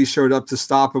Spidey showed up to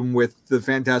stop him with the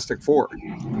Fantastic Four?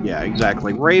 Yeah,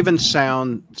 exactly. Raven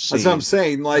sound. That's what I'm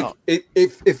saying. Like,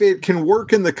 if it can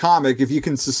work in the comic, if you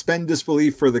can suspend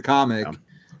disbelief for the comic,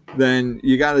 then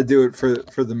you got to do it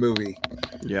for the movie.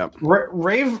 Yeah.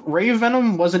 Rave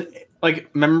Venom wasn't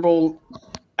like memorable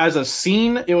as a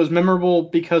scene. It was memorable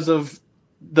because of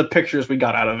the pictures we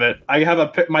got out of it. I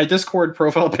have my Discord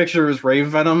profile picture is Rave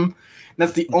Venom. And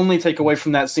that's the only takeaway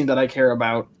from that scene that I care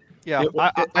about. Yeah,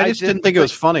 I just didn't think it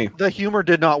was funny. The humor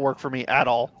did not work for me at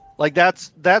all. Like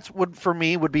that's what for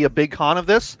me would be a big con of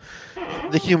this.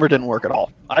 The humor didn't work at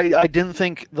all. I didn't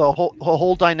think the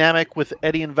whole dynamic with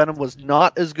Eddie and Venom was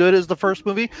not as good as the first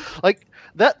movie. Like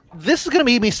that, this is going to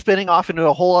be me spinning off into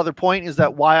a whole other point. Is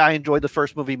that why I enjoyed the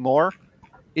first movie more?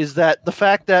 Is that the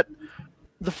fact that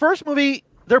the first movie,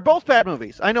 they're both bad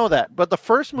movies. I know that, but the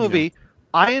first movie,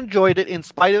 I enjoyed it in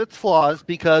spite of its flaws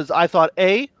because I thought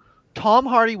Tom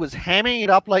Hardy was hamming it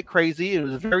up like crazy. It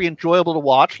was very enjoyable to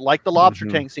watch, like the lobster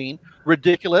tank scene.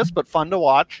 Ridiculous, but fun to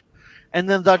watch. And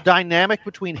then the dynamic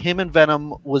between him and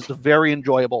Venom was very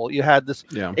enjoyable. You had this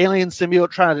alien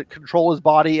symbiote trying to control his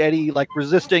body, Eddie like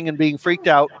resisting and being freaked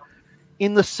out.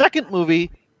 In the second movie,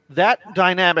 that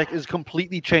dynamic is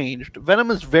completely changed.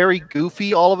 Venom is very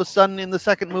goofy all of a sudden in the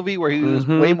second movie, where he was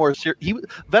way more serious.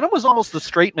 Venom was almost the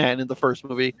straight man in the first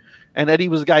movie, and Eddie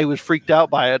was the guy who was freaked out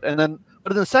by it.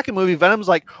 But in the second movie, Venom's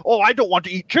like, "Oh, I don't want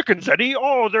to eat chickens, Eddie.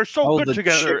 Oh, they're so good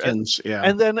together." Chickens,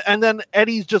 and then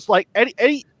Eddie's just like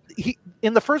Eddie. He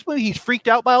in the first movie he's freaked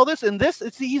out by all this, and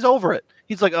he's over it.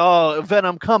 He's like, "Oh,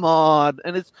 Venom, come on!"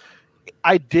 And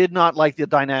I did not like the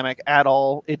dynamic at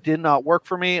all. It did not work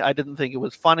for me. I didn't think it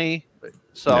was funny.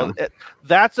 So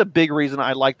that's a big reason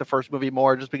I like the first movie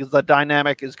more, just because the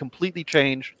dynamic is completely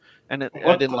changed. And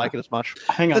I didn't like it as much.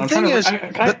 Hang on. Can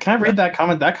I read that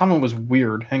comment? That comment was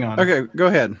weird. Hang on. Okay, go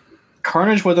ahead.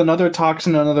 Carnage with another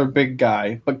toxin, another big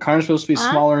guy, but Carnage supposed to be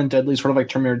smaller and deadly, sort of like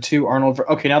Terminator 2. Arnold.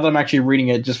 Okay, now that I'm actually reading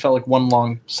it, just felt like one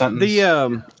long sentence.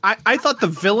 I thought the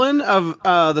villain of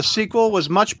the sequel was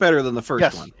much better than the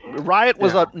first one. Riot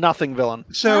was a nothing villain.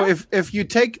 So if you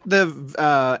take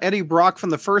the Eddie Brock from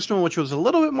the first one, which was a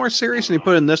little bit more serious, and you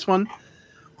put in this one,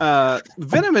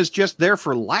 Venom is just there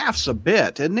for laughs a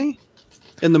bit, isn't he?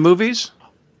 In the movies,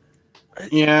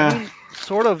 yeah.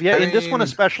 Sort of, yeah. In this one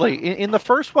especially. In the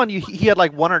first one, he had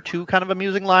like one or two kind of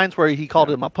amusing lines where he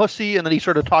called him a pussy, and then he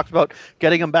sort of talked about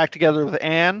getting him back together with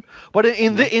Anne. But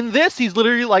in this, he's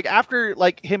literally like, after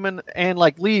like him and Anne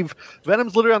like leave,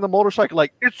 Venom's literally on the motorcycle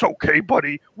like, "It's okay,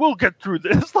 buddy, we'll get through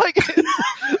this." Like,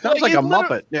 sounds like a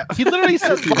Muppet. Yeah, he literally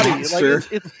says, "Buddy." Like,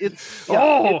 it's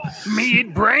me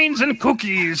eat brains and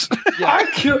cookies. Yeah.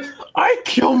 I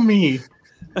kill me.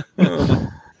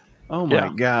 Oh my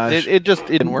gosh! It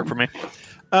didn't work for me.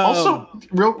 Also,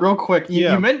 real quick,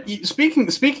 you meant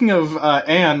speaking of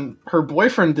Anne, her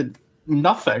boyfriend did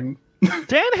nothing. Dan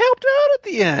helped out at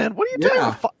the end. What are you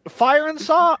doing? Fire and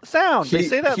sound. They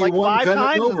say that like 5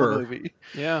 times in the movie.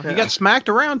 Yeah, he got smacked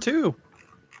around too.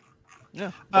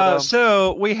 Yeah.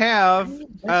 So we have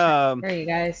there you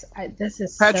guys. This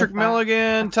is Patrick so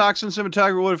Milligan, Toxin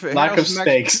Cinematographer. What if lack of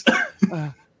stakes?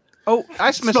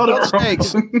 I misspelled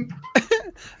stakes.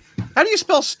 How do you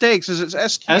spell steaks? Is it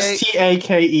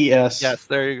S-T-A-K-E-S? Yes,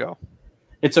 there you go.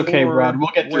 It's okay, Brad. We'll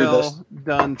get through this.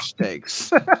 Done steaks.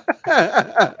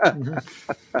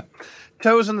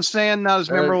 Toes in the sand, not as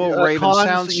memorable. Raven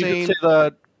sound scene.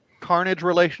 The Carnage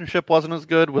relationship wasn't as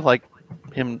good with like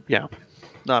him,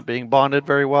 not being bonded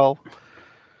very well.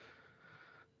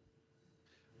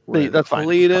 That's fine.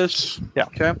 Cletus. Yeah.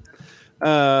 Okay.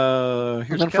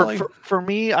 Here's Kelly. For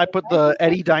me, I put the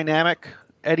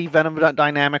Eddie Venom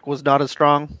dynamic was not as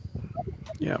strong.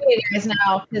 Yeah. You guys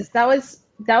now, because that was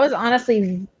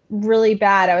honestly really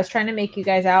bad. I was trying to make you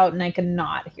guys out, and I could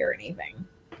not hear anything.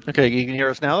 Okay, you can hear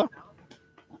us now, though?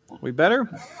 We better?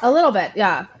 A little bit,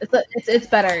 yeah. It's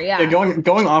better, yeah.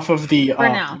 Going off of the for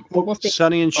now. We'll see.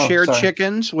 Sonny and Shared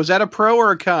Chickens. Was that a pro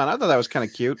or a con? I thought that was kind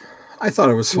of cute. I thought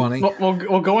it was funny.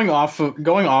 Well, going off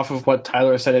of what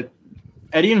Tyler said,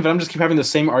 Eddie and Venom just keep having the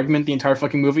same argument the entire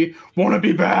fucking movie. Want to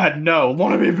be bad? No.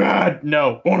 Want to be bad?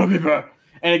 No. Want to be bad?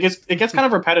 And it gets kind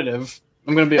of repetitive.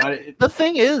 I'm gonna be honest. The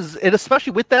thing is, and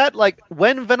especially with that, like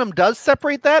when Venom does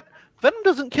separate that, Venom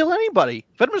doesn't kill anybody.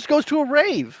 Venom just goes to a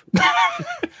rave.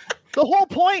 The whole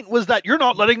point was that you're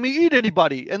not letting me eat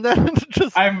anybody, and then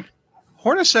just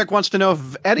Hornacek wants to know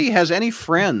if Eddie has any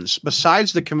friends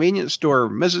besides the convenience store.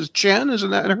 Mrs. Chen, isn't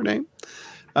that her name?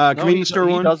 Convenience store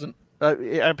one. He doesn't.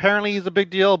 Apparently, he's a big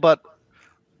deal, but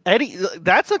Eddie,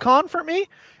 that's a con for me.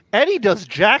 Eddie does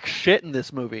jack shit in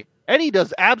this movie. Eddie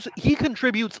does he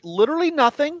contributes literally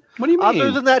nothing. What do you mean?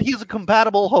 Other than that, he's a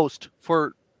compatible host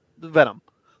for Venom.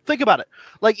 Think about it.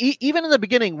 Like even in the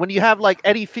beginning, when you have like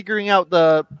Eddie figuring out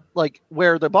the like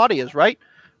where the body is, right?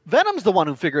 Venom's the one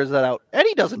who figures that out.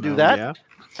 Eddie doesn't do that. Yeah.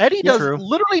 Eddie does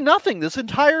literally nothing this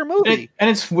entire movie. And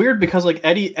it's weird because like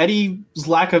Eddie's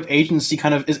lack of agency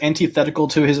kind of is antithetical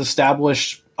to his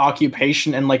established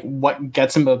occupation and like what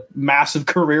gets him a massive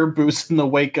career boost in the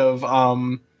wake of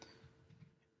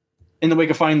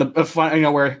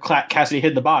finding where Cassidy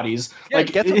hid the bodies. Yeah,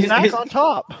 like gets him back on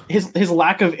top. His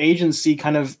lack of agency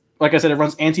kind of, like I said, it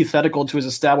runs antithetical to his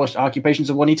established occupation.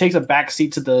 So when he takes a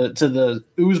backseat to the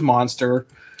ooze monster,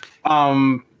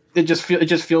 it just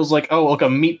feels like a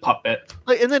meat puppet.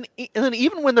 And then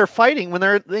even when they're fighting,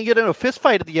 when they get in a fist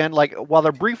fight at the end, like while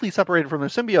they're briefly separated from their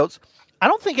symbiotes, I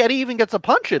don't think Eddie even gets a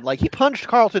punch in. Like he punched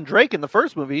Carlton Drake in the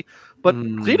first movie, but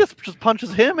Cletus just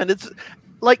punches him, and it's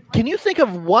like, can you think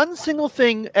of one single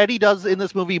thing Eddie does in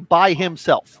this movie by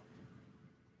himself?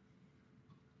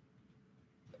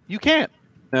 You can't.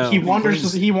 No. He wanders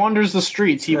the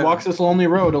streets. He walks this lonely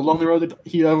road, a lonely road that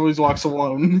he always walks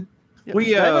alone.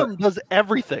 Venom does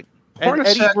everything. And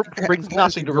Eddie brings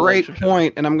nothing to great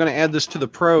point, and I'm going to add this to the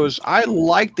pros. I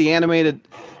like the animated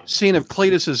scene of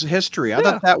Cletus's history. I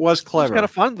thought that was clever. It's kind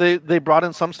of fun. They brought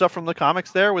in some stuff from the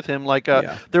comics there with him. Like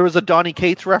there was a Donny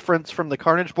Cates reference from the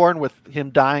Carnage Born with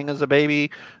him dying as a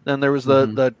baby. Then there was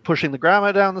the pushing the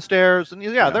grandma down the stairs, and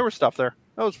there was stuff there.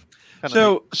 That was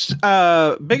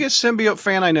biggest symbiote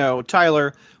fan I know,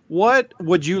 Tyler. What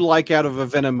would you like out of a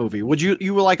Venom movie? Would you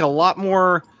like a lot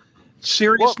more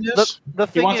seriousness? Well, the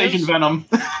thing he wants Agent Venom.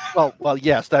 well,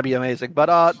 yes, that'd be amazing. But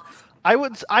I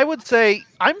would say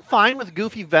I'm fine with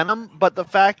Goofy Venom, but the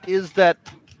fact is that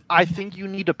I think you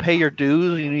need to pay your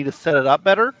dues. You need to set it up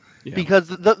better because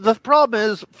the problem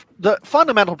is the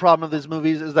fundamental problem of these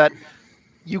movies is that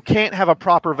you can't have a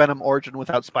proper Venom origin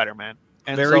without Spider-Man.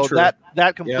 And Very so true.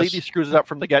 that completely screws it up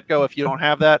from the get-go if you don't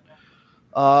have that.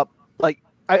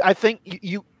 I think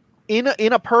you in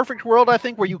a perfect world, I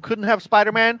think, where you couldn't have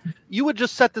Spider-Man, you would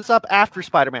just set this up after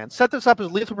Spider-Man. Set this up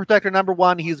as Lethal Protector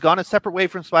 #1. He's gone a separate way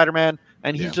from Spider-Man,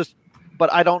 and he's just.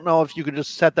 But I don't know if you could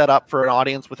just set that up for an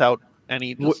audience without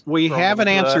any. We have an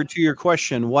answer to your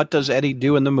question. What does Eddie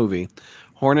do in the movie?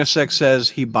 Hornacek says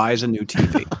he buys a new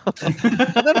TV. And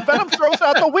then Venom throws it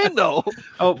out the window.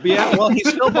 Oh yeah, well he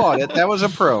still bought it. That was a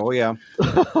pro, yeah.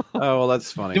 Oh well,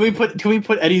 that's funny. Can we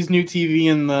put Eddie's new TV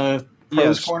in the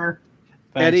pros corner?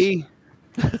 Thanks. Eddie,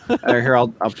 here I'll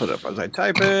put it up as I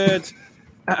type it.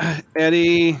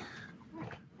 Eddie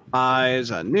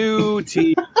buys a new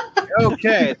TV.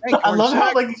 Okay, thank you. I love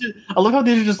how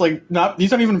these are just like not.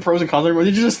 These aren't even pros and cons anymore.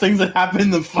 These are just things that happen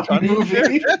in the fucking movie.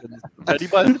 Eddie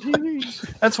buys the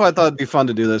TV. That's why I thought it'd be fun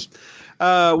to do this.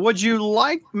 Would you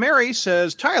like? Mary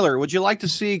says, Tyler, would you like to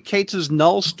see Kate's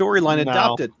Null storyline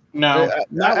adopted? No,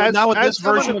 not with this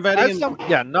version of Eddie.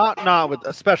 Not with,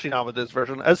 especially not with this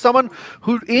version. As someone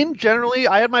who, generally,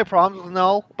 I had my problems with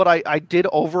Null, but I did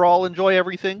overall enjoy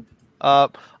everything.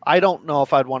 I don't know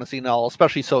if I'd want to see Null,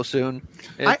 especially so soon.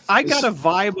 I got a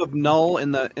vibe of Null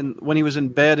when he was in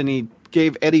bed and he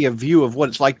gave Eddie a view of what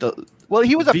it's like to. Well,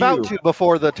 he was about to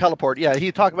before the teleport. Yeah,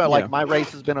 he talked about like my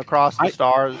race has been across the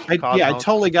stars. I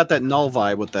totally got that Null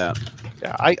vibe with that.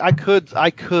 Yeah, I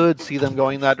could see them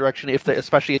going that direction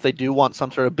especially if they do want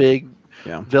some sort of big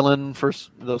villain for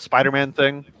the Spider-Man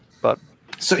thing. But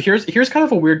so here's kind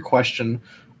of a weird question.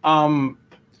 Now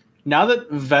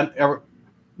that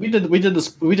we did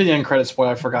the end credit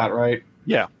spoiler, I forgot, right?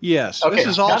 Yeah. Yes. Okay. This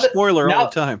is all spoiler all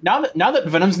the time. Now that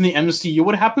Venom's in the MCU,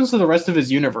 what happens to the rest of his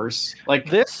universe? Like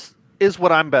this is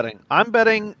what I'm betting. I'm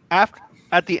betting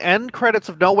at the end credits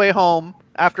of No Way Home,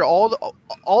 after all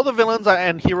the villains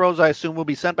and heroes, I assume, will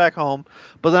be sent back home.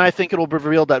 But then I think it will be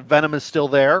revealed that Venom is still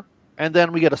there, and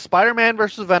then we get a Spider-Man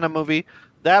versus Venom movie.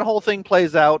 That whole thing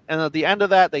plays out, and at the end of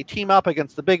that, they team up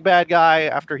against the big bad guy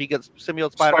after he gets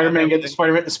symbiote Spider-Man.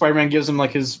 Spider-Man gives him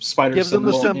like his spider. Gives him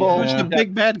the symbol. Who's the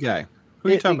big bad guy? Who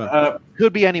are you talking about?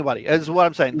 Could be anybody, is what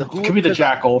I'm saying. Could be the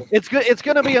Jackal. It's good. It's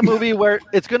going to be a movie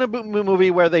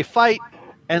where they fight,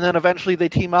 and then eventually they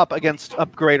team up against a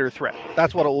greater threat.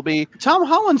 That's what it will be. Tom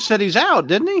Holland said he's out,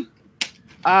 didn't he?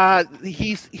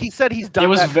 He said he's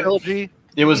done that trilogy.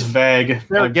 It was vague.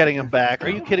 They're getting him back. Are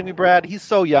you kidding me, Brad? He's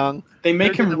so young. They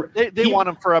make him. They want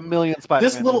him for 1 million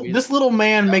Spider-Man. This little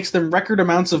man makes them record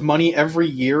amounts of money every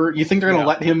year. You think they're going to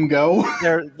let him go?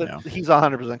 He's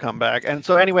 100% come back. And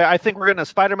so anyway, I think we're getting a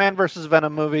Spider-Man versus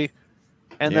Venom movie.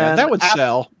 And then that would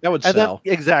sell. That would sell.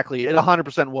 Exactly, it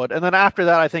 100% would. And then after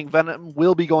that, I think Venom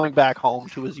will be going back home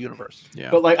to his universe. Yeah.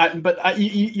 But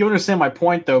you understand my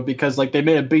point though, because like they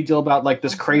made a big deal about like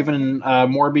this Craven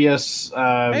Morbius.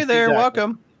 Hey there,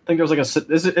 welcome. I think there was like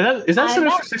is that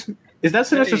Sinister Six? Is that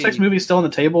Sinister Six movie still on the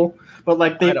table? But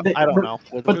like I don't know.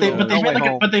 But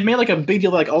they made like a big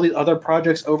deal like all these other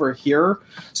projects over here.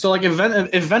 So like if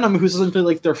Venom, who's essentially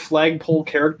like their flagpole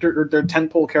character or their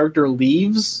tentpole character,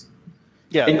 leaves.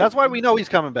 Yeah, that's why we know he's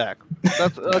coming back.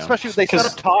 Especially if they set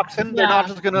up Toxin. They're not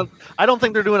just gonna. I don't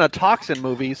think they're doing a Toxin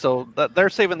movie, so they're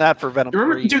saving that for Venom.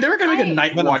 Dude, they were gonna make a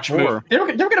Night Watch movie. They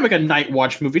were gonna make a Night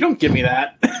Watch movie. Don't give me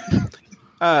that.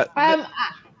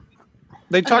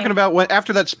 They're talking about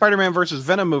after that Spider-Man versus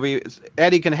Venom movie,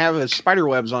 Eddie can have his spider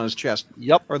webs on his chest.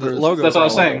 Yep, or the logo. That's what I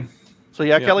was saying. So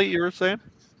Kelly, you were saying.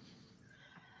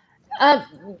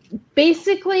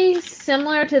 Basically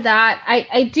similar to that.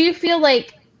 I do feel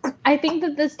like. I think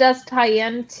that this does tie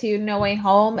in to No Way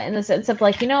Home in the sense of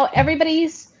like,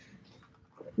 everybody's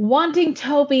wanting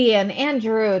Toby and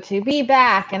Andrew to be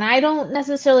back. And I don't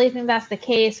necessarily think that's the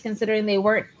case considering they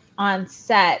weren't on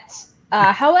set.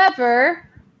 However,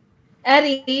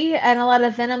 Eddie and a lot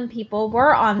of Venom people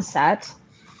were on set.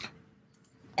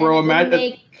 Bro,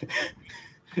 imagine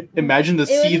the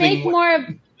seething. It would make more...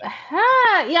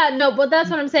 but that's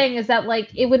what I'm saying is that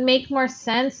like it would make more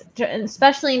sense,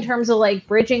 especially in terms of like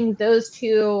bridging those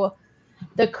to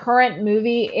the current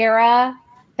movie era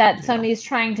that Sony's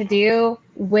trying to do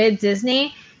with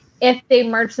Disney, if they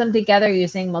merge them together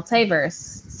using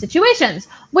multiverse situations,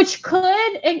 which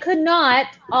could and could not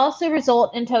also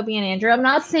result in Toby and Andrew. I'm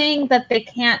not saying that they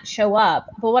can't show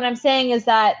up, but what I'm saying is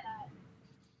that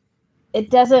it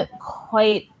doesn't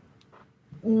quite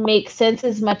make sense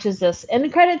as much as this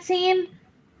end credit scene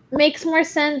makes more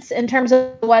sense in terms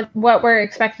of what we're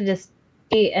expected to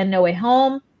see in No Way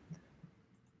Home.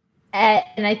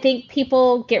 And I think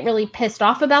people get really pissed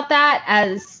off about that,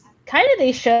 as kind of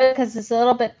they should, because it's a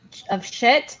little bit of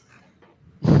shit.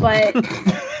 But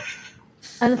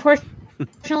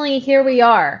unfortunately, here we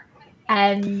are.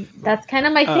 And that's kind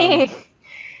of my thing.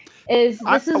 is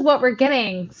this is what we're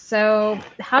getting. So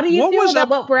how do you feel about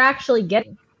what we're actually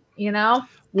getting? You know?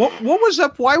 What was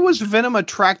up? Why was Venom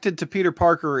attracted to Peter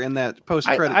Parker in that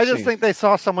post-credit I just scene? think they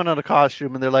saw someone in a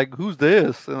costume and they're like, "Who's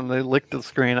this?" And they licked the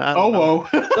screen. Whoa!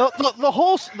 the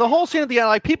whole scene at the end,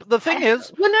 like people. The thing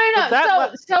is, well,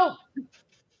 no. So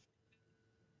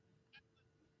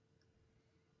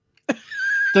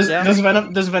does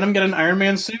Venom get an Iron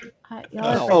Man suit?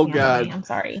 Oh God! I'm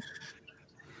sorry.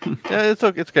 Yeah, it's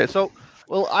okay. It's okay. So,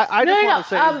 well, I just want to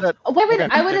say is that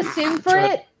I would assume for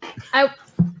it.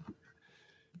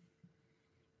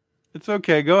 It's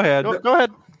okay. Go ahead. Go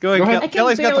ahead. Go ahead. I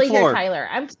Kelly's can got the barely floor. hear Tyler.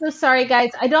 I'm so sorry,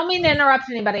 guys. I don't mean to interrupt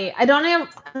anybody.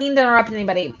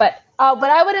 But what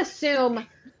I would assume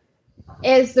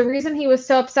is the reason he was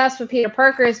so obsessed with Peter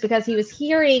Parker is because he was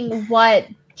hearing what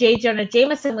J. Jonah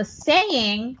Jameson was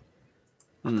saying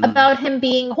about him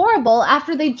being horrible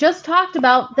after they just talked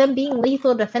about them being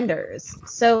lethal defenders.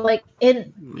 So, like,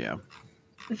 in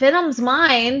Venom's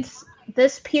mind,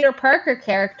 this Peter Parker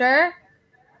character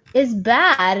is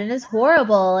bad and is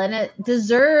horrible and it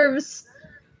deserves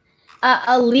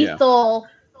a lethal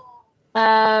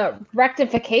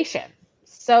rectification.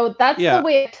 So that's the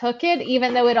way I took it,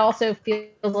 even though it also feels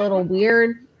a little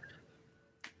weird.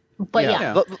 But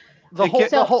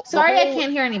sorry, I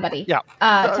can't hear anybody. Yeah,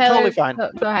 Tyler, totally fine. Go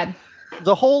ahead.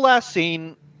 The whole last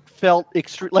scene felt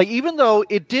extreme. Like, even though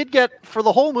it did get, for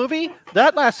the whole movie,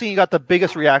 that last scene got the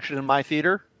biggest reaction in my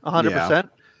theater, 100%.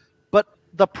 But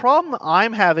the problem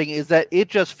I'm having is that it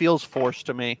just feels forced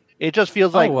to me. It just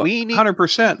feels like we need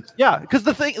 100%. Yeah, because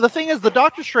the thing is, the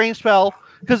Doctor Strange spell.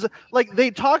 Because, like, they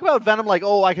talk about Venom like,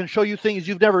 oh, I can show you things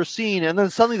you've never seen, and then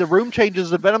suddenly the room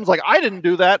changes, and Venom's like, I didn't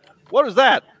do that. What is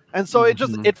that? And so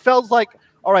it felt like,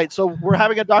 all right, so we're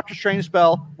having a Doctor Strange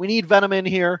spell. We need Venom in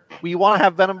here. We want to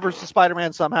have Venom versus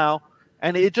Spider-Man somehow.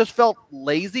 And it just felt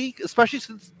lazy, especially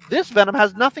since this Venom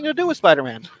has nothing to do with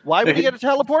Spider-Man. Why would he get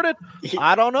teleported?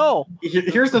 I don't know.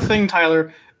 Here's the thing,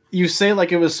 Tyler. You say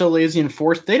like it was so lazy and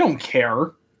forced. They don't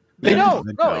care. No,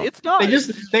 it's not.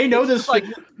 They know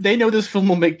this film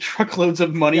will make truckloads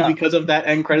of money because of that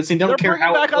end credit scene. They don't care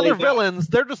how back other villains.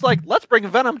 They're just like, let's bring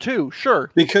Venom too.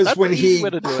 Sure, because that's when he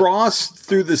crossed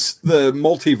through the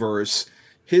multiverse,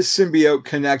 his symbiote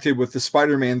connected with the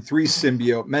Spider-Man 3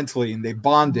 symbiote mentally, and they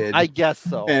bonded. I guess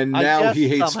so. And now he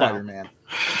hates Spider-Man.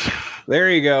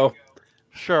 There you go.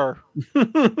 Sure.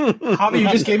 Javi, you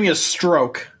just gave me a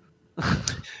stroke.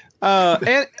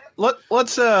 And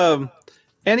let's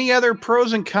any other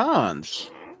pros and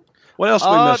cons? What else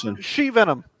are we missing?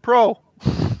 She-Venom pro.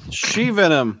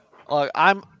 She-Venom.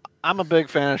 I'm a big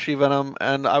fan of She-Venom,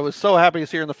 and I was so happy to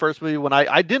see her in the first movie when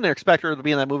I didn't expect her to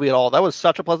be in that movie at all. That was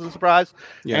such a pleasant surprise.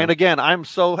 Yeah. And again, I'm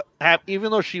so happy,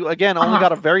 even though she only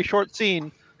got a very short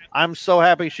scene. I'm so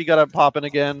happy she got to pop in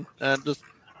again and just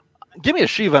give me a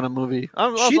She-Venom movie.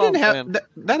 She didn't have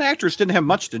that actress didn't have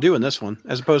much to do in this one,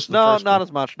 as opposed to the first not one.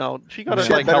 as much. No, she got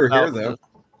she had better hair though.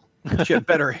 She had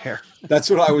better hair. That's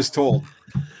what I was told.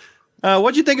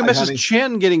 What'd you think of Mrs.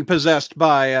 Chen getting possessed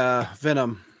by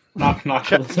Venom? Not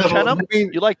Chenum? I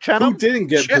mean, you like Chenum? Who didn't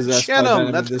get possessed by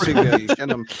Venom? That's pretty good.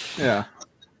 Chenum.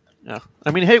 Yeah.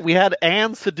 I mean, hey, we had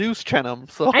Anne seduce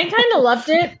Chenum, so I kind of loved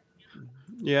it.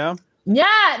 Yeah.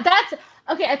 Yeah, that's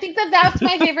okay. I think that's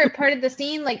my favorite part of the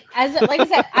scene. Like I said,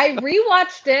 I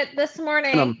rewatched it this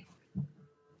morning.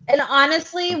 And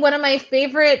honestly, one of my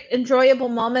favorite enjoyable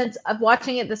moments of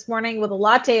watching it this morning with a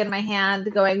latte in my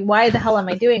hand going, why the hell am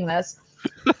I doing this?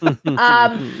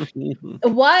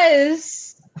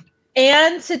 Was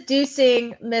Anne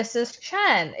seducing Mrs.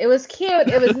 Chen. It was cute.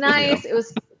 It was nice. It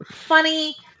was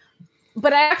funny.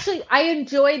 But I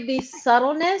enjoyed the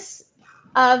subtleness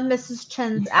of Mrs.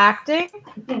 Chen's acting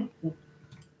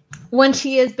when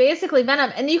she is basically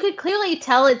Venom. And you could clearly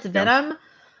tell it's Venom.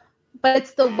 But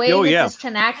it's the way Mrs.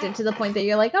 Chen acted to the point that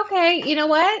you're like, okay, you know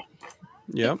what?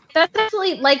 Yeah. That's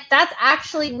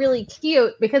actually really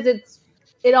cute because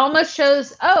it almost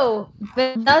shows,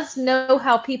 Venom does know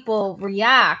how people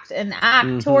react and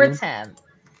act towards him.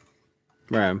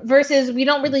 Right. Versus we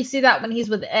don't really see that when he's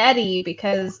with Eddie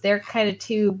because they're kind of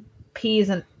two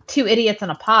idiots in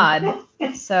a pod.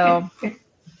 So I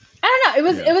don't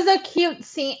know. It was a cute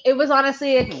scene. It was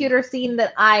honestly a cuter scene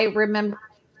that I remember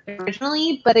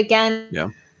originally, but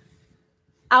again,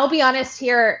 I'll be honest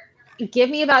here. Give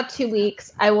me about 2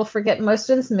 weeks, I will forget most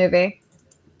of this movie.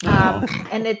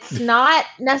 And it's not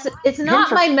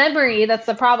my memory that's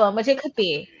the problem, which it could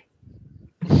be.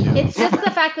 It's just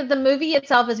the fact that the movie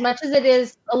itself, as much as it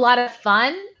is a lot of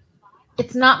fun,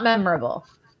 it's not memorable.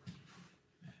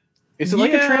 Is it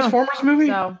like a Transformers movie?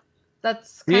 So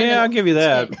that's I'll give you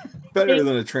that. Better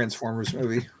than a Transformers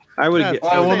movie. I would. Yeah, Get,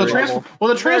 I would the agree. Very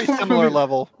Transformers similar movie,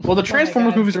 level. well, the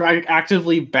Transformers God. movies are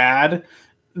actively bad.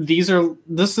 This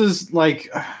is like,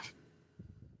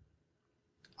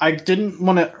 I didn't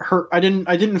want to hurt. I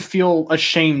didn't feel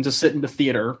ashamed to sit in the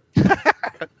theater.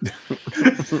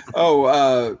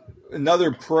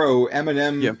 Another pro,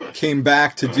 Eminem came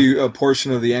back to do a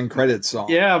portion of the end credits song.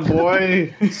 Yeah,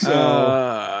 boy.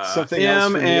 So something else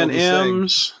M for Neil and to sing.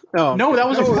 M's. Oh, No, that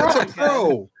was a pro. That's a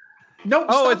pro. No,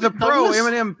 Oh, stop it's a it, pro. Douglas.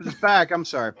 Eminem is back. I'm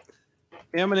sorry.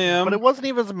 Eminem. But it wasn't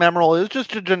even as memorable. It was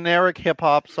just a generic hip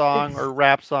hop song or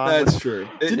rap song. That's true.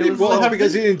 Didn't It's it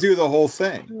because he didn't do the whole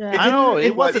thing. Yeah. I know It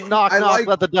it wasn't knock I knock like-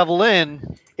 let the devil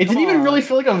in. It didn't Come even on. really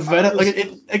feel like a Venom.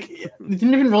 It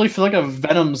didn't even really feel like a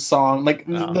Venom song. Like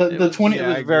No, the it was, 20. It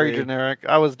was I very agree. generic.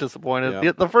 I was disappointed.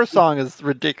 Yeah. The first song is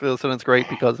ridiculous and it's great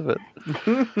because of it.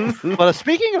 But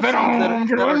speaking of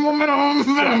scenes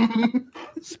Venom.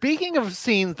 speaking of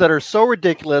scenes that are so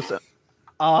ridiculous,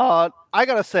 I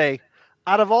gotta say,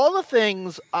 out of all the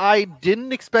things I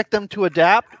didn't expect them to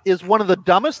adapt, is one of the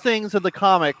dumbest things in the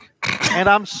comic, and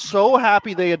I'm so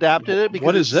happy they adapted it because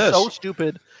What is it's this? so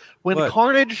stupid. When What?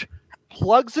 Carnage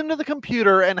plugs into the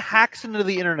computer and hacks into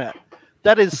the internet,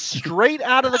 that is straight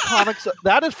out of the comics.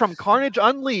 That is from Carnage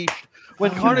Unleashed. When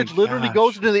Oh Carnage my literally gosh.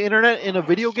 goes into the internet in a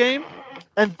video game,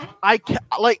 and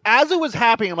as it was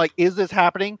happening, I'm like, is this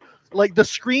happening? Like the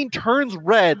screen turns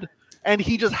red. And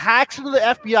he just hacks into the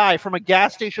FBI from a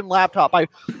gas station laptop by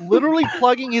literally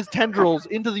plugging his tendrils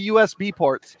into the USB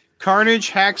ports. Carnage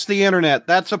hacks the internet.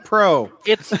 That's a pro.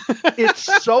 It's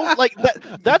so like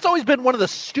that. That's always been one of the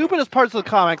stupidest parts of the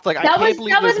comics. Like I That can't was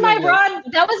believe that was they're my doing this. Ron.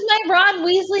 That was my Ron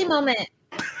Weasley moment.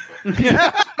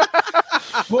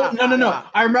 Well, no.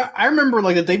 I remember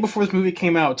like the day before this movie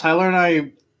came out, Tyler and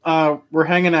I were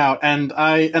hanging out,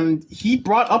 and he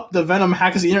brought up the Venom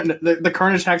hacks the internet, the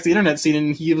Carnage hacks the internet scene,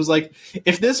 and he was like,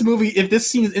 if this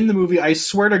scene is in the movie, I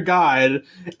swear to God.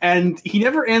 And he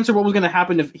never answered what was going to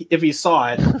happen if he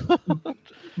saw it,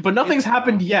 but nothing's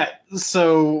happened yet.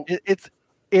 So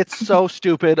It's so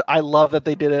stupid. I love that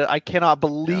they did it. I cannot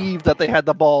believe that they had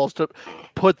the balls to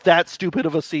put that stupid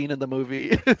of a scene in the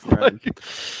movie. It's like-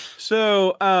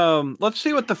 So let's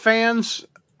see what the fans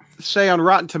say on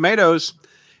Rotten Tomatoes.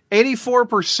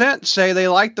 84% say they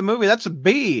like the movie. That's a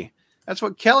B. That's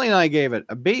what Kelly and I gave it,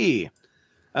 a B.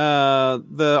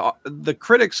 The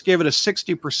critics gave it a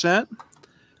 60%.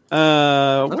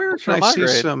 Where can I my see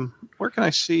grade. some? Where can I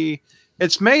see?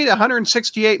 It's made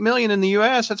 168 million in the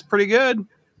U.S. That's pretty good.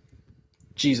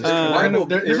 Jesus, Rivaled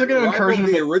there's like an rivaled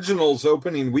encouragement. the original's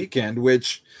opening weekend,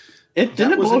 which It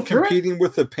didn't blow wasn't through. competing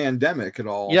with the pandemic at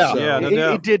all. Yeah, so. Yeah, no it,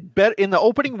 doubt. it did better in the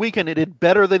opening weekend. It did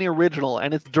better than the original,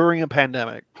 and it's during a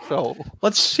pandemic. So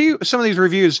Let's see some of these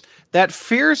reviews. That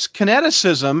fierce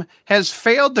kineticism has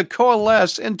failed to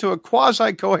coalesce into a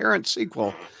quasi-coherent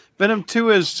sequel. Venom 2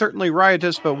 is certainly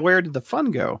riotous, but where did the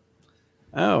fun go?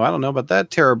 Oh, I don't know about that.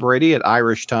 Tara Brady at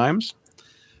Irish Times.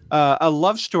 A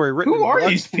love story written Who in are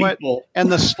blood, these sweat, people? and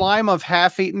the slime of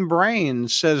half-eaten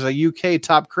brains, says a UK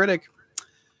top critic.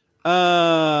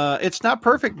 It's not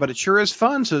perfect, but it sure is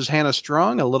fun, says Hannah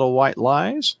Strong, A Little White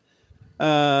Lies.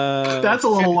 That's a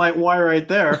little light wire right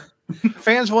there.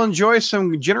 Fans will enjoy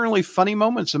some generally funny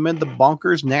moments amid the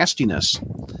bonkers nastiness.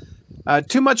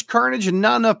 Too much carnage and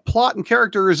not enough plot and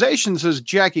characterization, says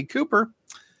Jackie Cooper.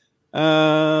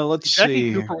 Let's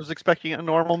Jackie see. Cooper was expecting a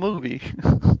normal movie.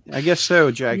 I guess so,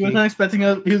 He Jackie. was not expecting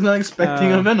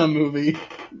a Venom movie.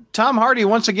 Tom Hardy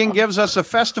once again gives us a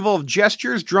festival of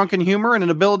gestures, drunken humor, and an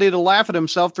ability to laugh at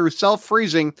himself through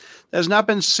self-freezing that has not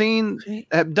been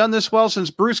done this well since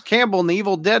Bruce Campbell in the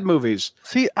Evil Dead movies.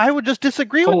 See, I would just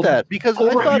disagree Full- with that because full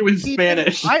I thought review in he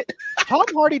Spanish. Tom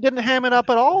Hardy didn't ham it up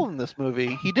at all in this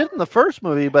movie. He did in the first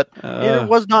movie, but Uh. it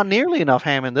was not nearly enough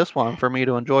ham in this one for me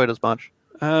to enjoy it as much.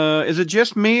 Is it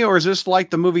just me, or is this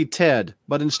like the movie Ted?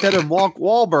 But instead of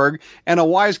Wahlberg and a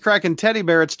wisecracking teddy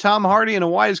bear, it's Tom Hardy and a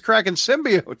wisecracking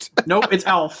symbiote. Nope, it's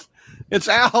Alf. It's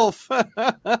Alf.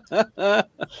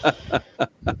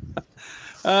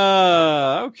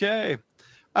 Okay.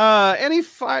 Any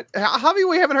fight? Javi,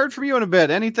 we haven't heard from you in a bit.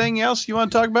 Anything else you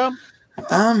want to talk about?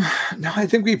 No, I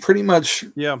think we pretty much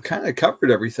Yeah, kind of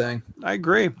covered everything. I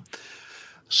agree.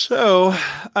 So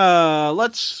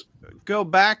let's go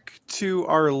back to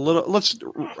our let's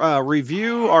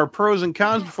review our pros and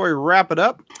cons before we wrap it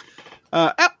up.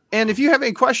 And if you have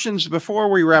any questions before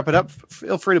we wrap it up,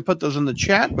 feel free to put those in the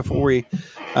chat before we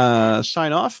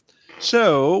sign off.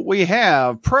 So we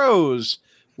have pros.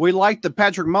 We liked that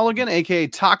Patrick Mulligan, aka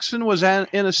Toxin, was in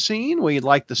a scene. We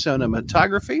liked the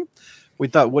cinematography. We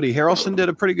thought Woody Harrelson did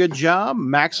a pretty good job.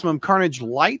 Maximum Carnage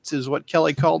Light is what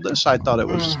Kelly called this. I thought it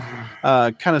was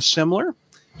kind of similar.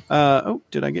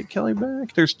 Did I get Kelly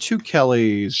back? There's 2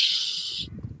 Kellys.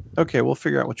 Okay, we'll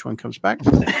figure out which one comes back.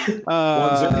 One's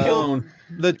in clone.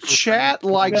 The chat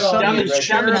likes Sunny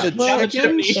Share the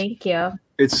Chickens. Thank you.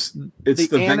 It's the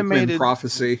Venkman animated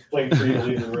prophecy.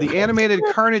 The animated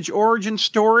Carnage origin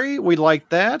story. We like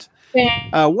that.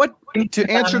 What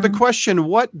to answer the question?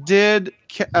 What did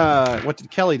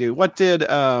Kelly do? What did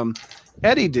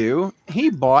Eddie do? He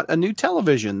bought a new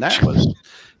television. That was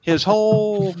his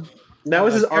whole. That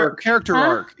was his arc. Character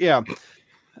arc. Yeah.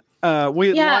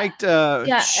 We liked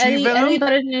Eddie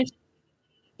bought a new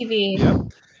TV.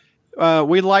 Yeah.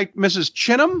 We liked Mrs.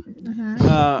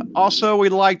 Chinham. Also, we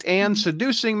liked Anne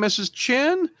seducing Mrs.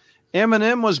 Chin.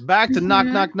 Eminem was back to knock,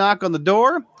 knock, knock on the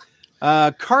door.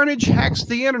 Carnage hacks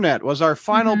the internet was our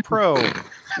final pro.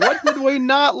 What did we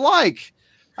not like?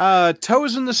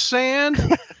 Toes in the sand.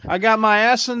 I got my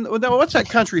ass in. What's that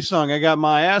country song? I got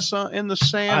my ass in the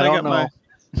sand. I don't know.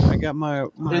 I got my.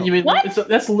 You mean What?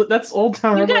 That's Old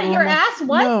Town You Road. got your ass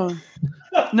what?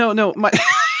 No. My.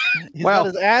 He's got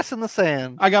his ass in the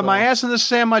sand. I got my ass in the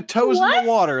sand, my toes in What? the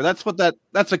water. That's what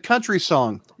that's a country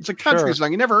song. It's a country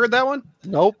song. You never heard that one?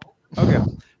 Nope. Okay.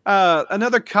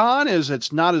 Another con is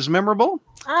it's not as memorable.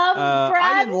 I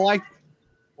Brad. didn't like.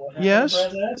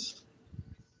 Yes.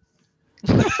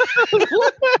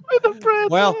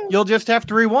 Well, you'll just have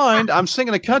to rewind. I'm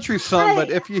singing a country song,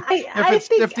 but if the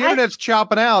internet's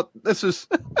chopping out, this is.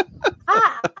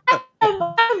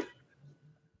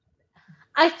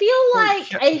 I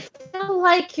feel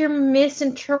like you're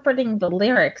misinterpreting the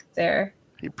lyrics there.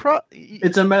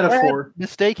 It's a metaphor.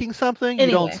 Mistaking something? Anyway.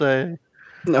 You don't say.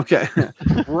 Okay.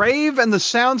 Rave and the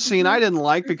sound scene I didn't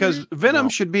like because Venom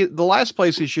should be the last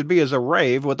place he should be is a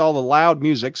rave with all the loud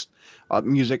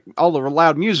all the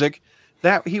loud music.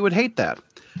 That he would hate that.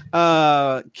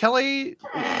 Kelly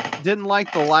didn't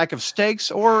like the lack of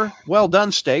stakes or well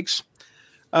done stakes.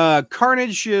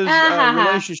 Carnage's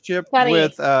relationship Funny.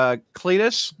 with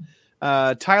Cletus,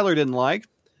 Tyler didn't like.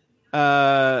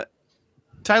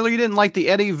 Tyler, you didn't like the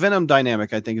Eddie Venom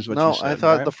dynamic, I think is what you said. I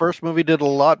thought right? the first movie did a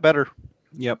lot better.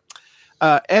 Yep.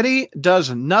 Eddie does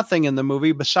nothing in the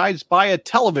movie besides buy a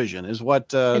television, is what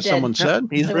someone said.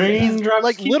 He's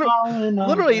like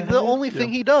literally the only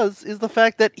thing he does is the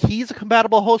fact that he's a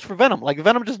compatible host for Venom. Like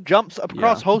Venom just jumps up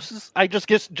across hosts. I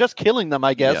just killing them,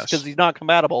 I guess, because he's not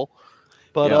compatible.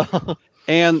 But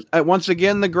and once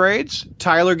again, the grades.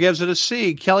 Tyler gives it a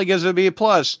C. Kelly gives it a B+.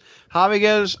 Javi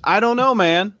gives, I don't know,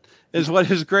 man, is what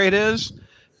his grade is.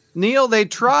 Neil, they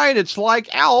tried. It's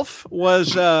like Alf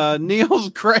was Neil's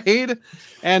grade,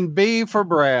 and B for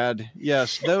Brad.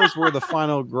 Yes, those were the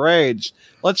final grades.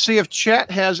 Let's see if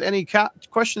chat has any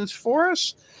questions for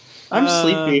us. I'm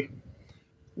sleepy.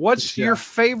 What's your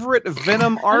favorite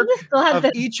Venom arc of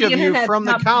each of you from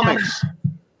the comics?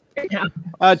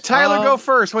 Tyler, go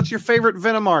first. What's your favorite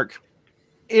Venom arc?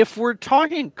 If we're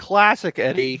talking classic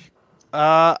Eddie,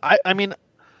 I mean,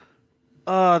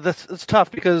 it's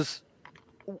tough because.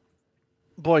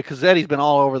 Boy, because Eddie's been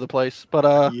all over the place.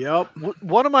 But yep.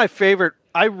 One of my favorite,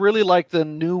 I really like the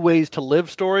New Ways to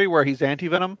Live story where he's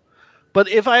anti-Venom. But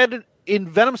if I had to, in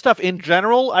Venom stuff in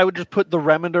general, I would just put the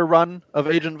Remender run of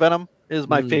Agent Venom is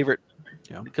my favorite.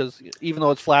 Yeah. Because even though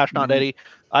it's Flash, not Eddie,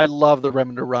 I love the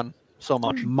Remender run so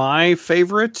much. My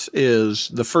favorite is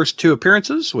the first 2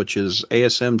 appearances, which is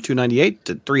ASM 298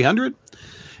 to 300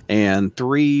 and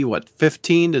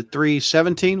 15 to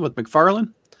 317 with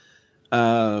McFarlane.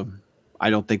 I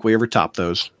don't think we ever topped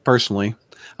those, personally.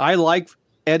 I like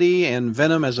Eddie and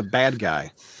Venom as a bad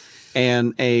guy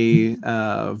and a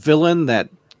villain that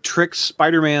tricks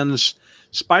Spider-Man's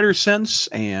spider sense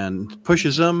and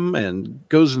pushes him and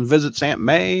goes and visits Aunt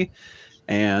May.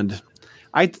 And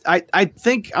I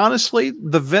think, honestly,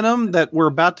 the Venom that we're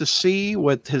about to see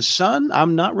with his son,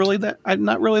 I'm not really that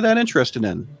interested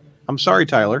in. I'm sorry,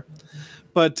 Tyler.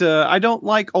 But I don't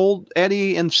like old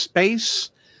Eddie in space.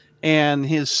 And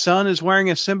his son is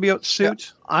wearing a symbiote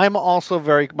suit. Yeah, I'm also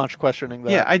very much questioning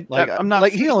that. Yeah, I'm not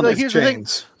feeling it. Here's the thing.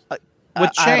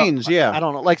 With chains, I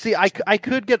don't know. Like, see, I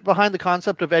could get behind the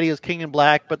concept of Eddie as King in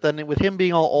Black, but then with him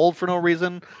being all old for no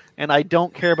reason, and I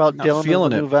don't care about Dylan as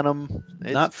the new Venom.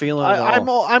 Not feeling it at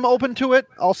all. I'm open to it.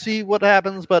 I'll see what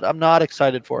happens, but I'm not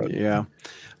excited for it. Yeah.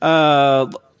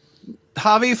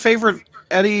 Javi, favorite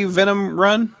Eddie Venom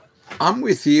run? I'm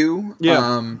with you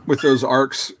with those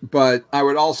arcs, but I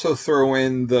would also throw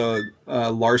in the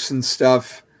Larson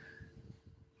stuff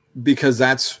because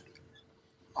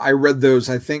I read those,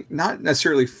 I think, not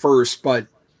necessarily first, but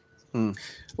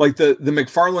like the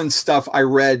McFarlane stuff I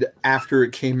read after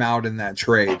it came out in that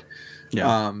trade.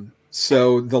 Yeah.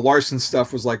 So the Larson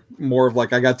stuff was like more of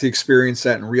like I got to experience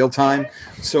that in real time.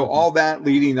 So all that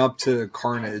leading up to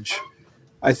Carnage,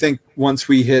 I think once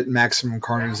we hit Maximum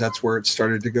Carnage, that's where it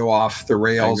started to go off the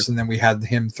rails. And then we had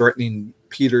him threatening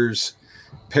Peter's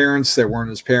parents that weren't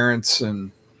his parents.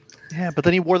 And yeah, but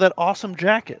then he wore that awesome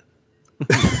jacket.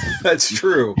 That's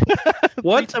true.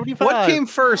 What came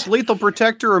first, Lethal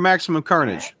Protector or Maximum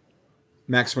Carnage?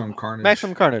 Maximum Carnage.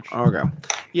 Maximum Carnage. Okay.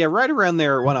 Yeah, right around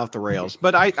there it went off the rails.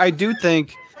 But I do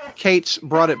think Cates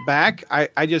brought it back.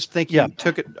 I just think he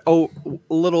took it a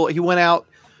little. He went out.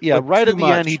 Yeah, right at the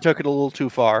end, he took it a little too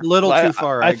far. Too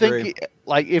far. I agree. think,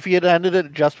 like, if he had ended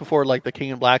it just before, like, the King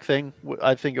in Black thing,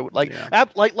 I think it would, like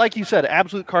you said,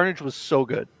 Absolute Carnage was so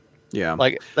good. Yeah,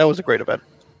 like that was a great event.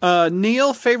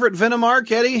 Neil, favorite Venom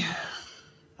arc, Eddie?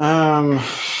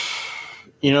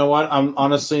 You know what? I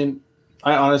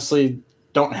honestly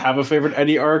don't have a favorite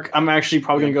Eddie arc. I'm actually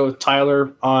probably gonna go with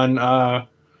Tyler on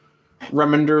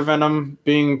Remender Venom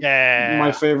being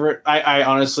my favorite. I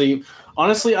honestly,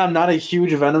 I'm not a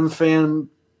huge Venom fan.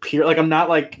 Like, I'm not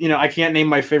like, I can't name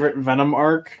my favorite Venom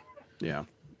arc. Yeah.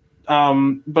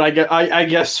 But I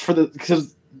guess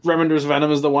because Remender's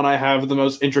Venom is the one I have the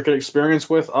most intricate experience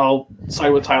with, I'll side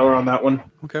with Tyler on that one.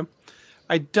 Okay.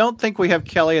 I don't think we have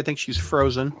Kelly. I think she's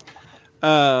Frozen.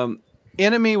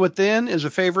 Enemy Within is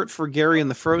a favorite for Gary and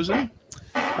the Frozen.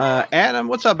 Adam,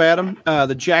 what's up, Adam?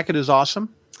 The jacket is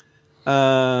awesome.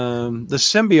 The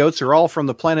symbiotes are all from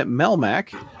the planet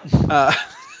Melmac.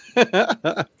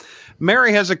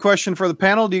 Mary has a question for the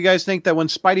panel. Do you guys think that when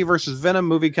Spidey versus Venom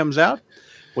movie comes out,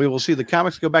 we will see the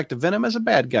comics go back to Venom as a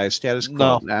bad guy status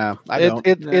quo? No, I don't.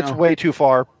 It's way too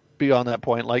far beyond that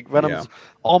point. Like, Venom's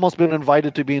almost been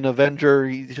invited to be an Avenger.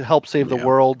 He helped save the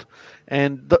world.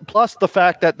 And plus the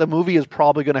fact that the movie is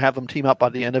probably going to have them team up by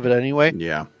the end of it anyway.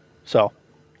 Yeah. So.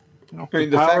 I mean,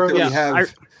 the fact that we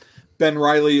have Ben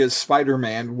Reilly as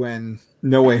Spider-Man when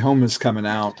No Way Home is coming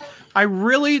out. I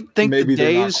really think the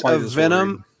days of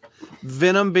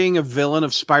Venom being a villain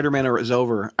of Spider-Man is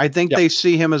over. I think they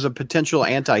see him as a potential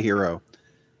anti-hero.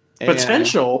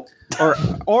 Potential?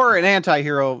 Or an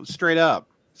anti-hero straight up.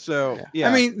 So, yeah.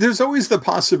 I mean, there's always the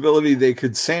possibility they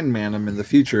could Sandman him in the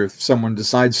future if someone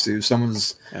decides to.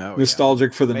 Someone's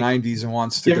nostalgic for the 90s and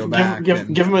wants to go back. Give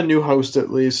him a new host at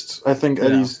least. I think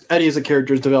Eddie as a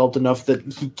character is developed enough that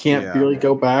he can't really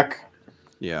go back.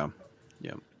 Yeah.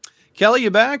 Yeah. Kelly,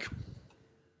 you back?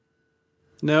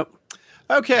 Nope.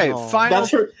 Okay, final.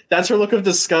 That's her look of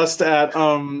disgust at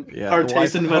our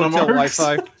taste in Venom arcs.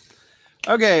 Wi-Fi.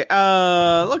 Okay,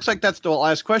 looks like that's the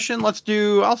last question.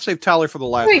 I'll save Tyler for the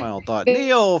last final thought.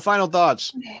 Neil, final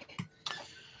thoughts.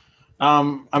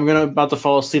 I'm about to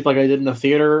fall asleep like I did in the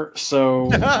theater,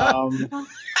 so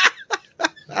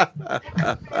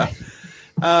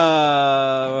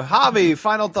Javi,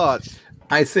 final thoughts.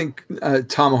 I think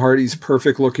Tom Hardy's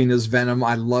perfect looking as Venom.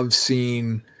 I love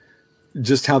seeing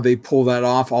just how they pull that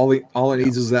off. All it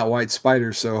needs is that white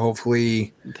spider. So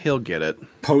hopefully he'll get it.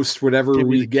 Post whatever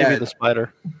we get. Give me the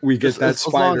spider. We get that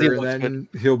spider, and then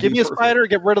he'll give me a spider.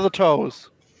 Get rid of the toes.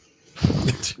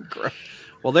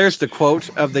 Well, there's the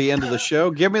quote of the end of the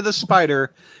show. Give me the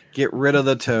spider. Get rid of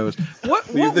the toes.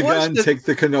 Leave the gun. Take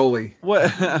the cannoli.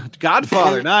 What?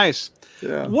 Godfather. Nice.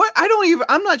 Yeah. What?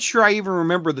 I'm not sure I even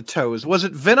remember the toes. Was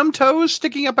it Venom toes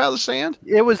sticking up out of the sand?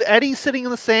 It was Eddie sitting in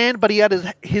the sand, but he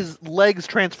had his legs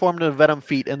transformed into Venom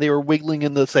feet, and they were wiggling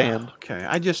in the sand. Okay.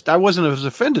 I wasn't as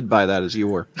offended by that as you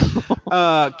were.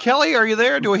 Kelly, are you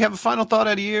there? Do we have a final thought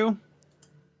out of you?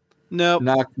 No.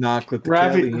 Knock, knock. Let the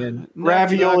Kelly in.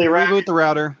 Ravioli. Reboot the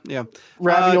router. Yeah.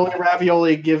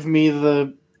 Ravioli. Give me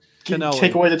the... Cannoli.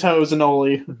 Take away the toes and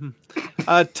Oli.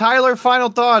 Tyler, final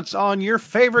thoughts on your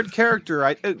favorite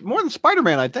character? More than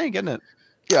Spider-Man, I think, isn't it?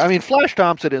 Yeah, I mean, Flash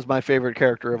Thompson is my favorite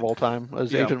character of all time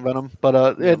as Agent Venom,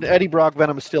 but and Eddie Brock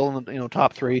Venom is still in the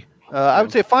top 3. I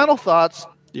would say final thoughts.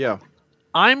 Yeah,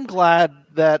 I'm glad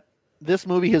that this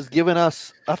movie has given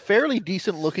us a fairly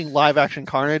decent looking live action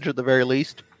Carnage at the very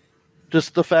least.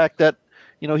 Just the fact that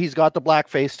he's got the black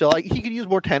face still. He could use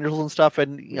more tendrils and stuff,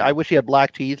 and I wish he had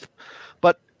black teeth.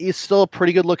 But he's still a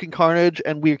pretty good-looking Carnage,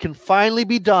 and we can finally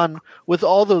be done with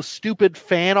all those stupid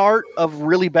fan art of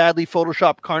really badly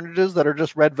photoshopped Carnages that are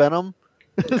just red Venom.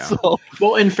 Yeah.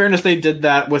 Well, in fairness, they did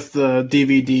that with the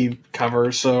DVD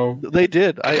cover, so... They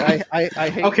did. I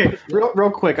hate Okay, real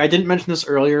quick, I didn't mention this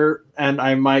earlier, and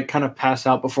I might kind of pass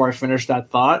out before I finish that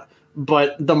thought,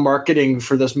 but the marketing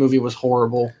for this movie was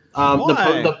horrible.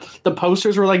 The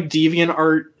posters were like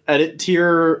DeviantArt edit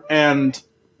tier, and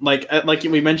like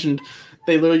we mentioned...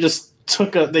 They literally just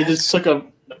took a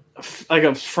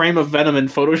frame of Venom and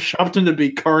photoshopped him to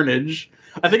be Carnage.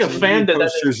 I think a fan did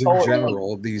that. Posters in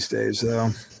general these days,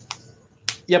 though.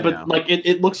 Yeah, but like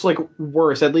it looks like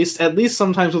worse. At least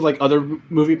sometimes with like other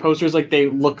movie posters, like they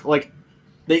look like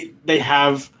they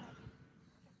have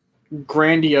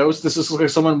grandiose. This is like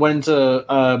someone went into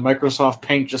Microsoft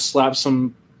Paint, just slapped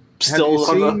some stills.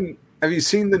 Have you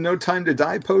seen the No Time to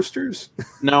Die posters?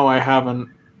 No, I haven't.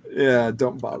 Yeah,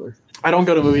 don't bother. I don't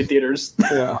go to movie theaters.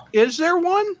 Yeah. Is there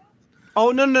one?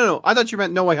 Oh, no. I thought you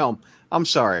meant No Way Home. I'm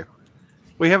sorry.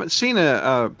 We haven't seen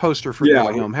a poster for No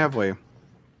Way Home, have we?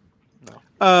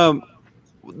 No.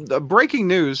 The breaking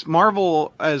news,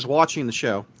 Marvel is watching the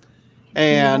show,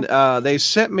 and they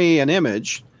sent me an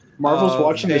image. Marvel's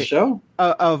watching the show?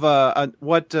 Of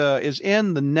what is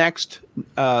in the next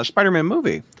Spider-Man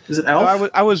movie. Is it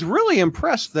Elf? I was really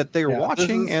impressed that they were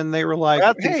watching, and they were like,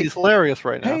 "Hey, he's hilarious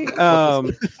right now."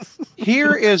 Hey,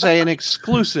 here is an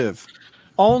exclusive,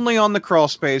 only on the Crawl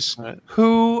Space,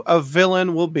 who a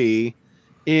villain will be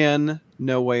in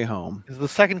No Way Home. Is the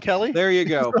second Kelly? There you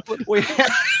go.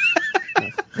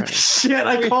 Shit,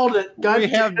 I called it.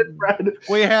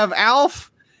 We have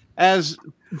Alf as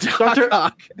Dr.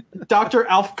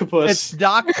 Alfcapus. It's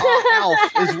Doc Alf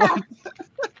is what.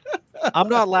 I'm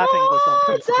not laughing at this on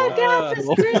principle. Doc Alf is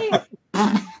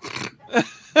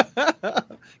great.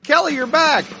 Kelly, you're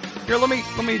back. Here, let me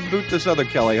boot this other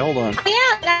Kelly. Hold on.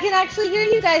 I can actually hear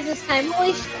you guys this time.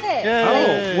 Holy shit!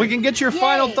 Oh, we can get your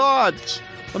final thoughts.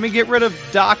 Let me get rid of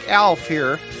Doc Alf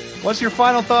here. What's your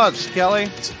final thoughts, Kelly?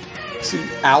 See,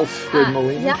 Alfred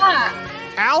Molina. Yeah.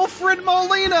 Alfred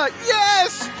Molina.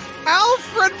 Yes.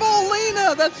 Alfred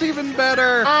Molina. That's even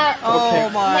better. Oh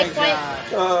my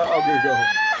god. I'm gonna go home.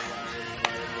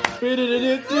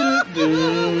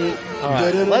 All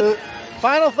right,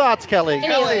 final thoughts, Kelly.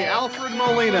 Kelly, Alfred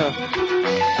Molina.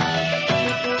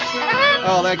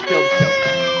 Oh, that killed Kelly.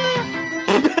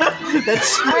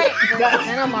 That's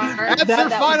her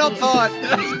final thought.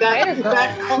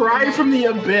 That cry from the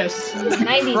abyss.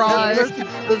 90s.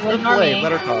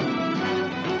 Let her talk.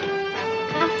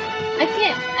 I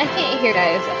can't hear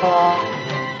guys at all.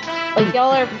 Like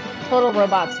y'all are total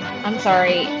robots. I'm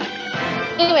sorry.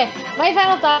 Anyway, my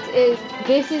final thoughts is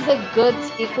this is a good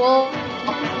sequel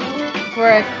for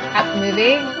a crap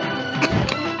movie,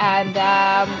 and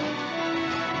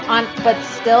but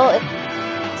still,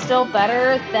 it's still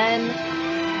better than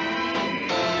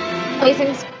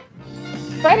Amazing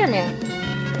Spider-Man.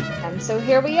 And so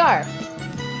here we are.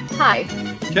 Hi.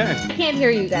 Okay. I can't hear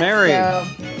you guys. Mary. So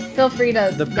feel free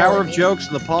to. The power of jokes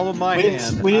in the palm of my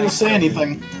hand. We didn't say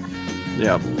anything.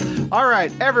 Yep. All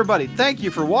right, everybody. Thank you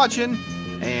for watching.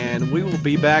 And we will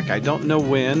be back. I don't know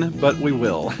when, but we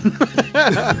will.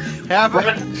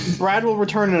 Brad will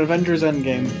return in Avengers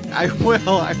Endgame. I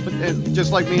will.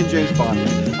 Just like me and James Bond.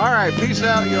 All right. Peace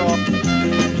out, y'all.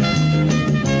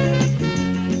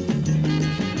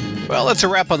 Well, that's a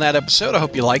wrap on that episode. I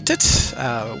hope you liked it.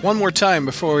 One more time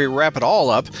before we wrap it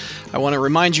all up, I want to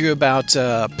remind you about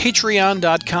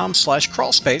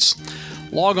patreon.com/crawlspace.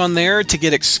 Log on there to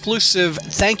get exclusive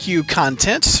thank you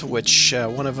content, which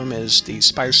one of them is the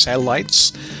Spire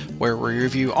Satellites, where we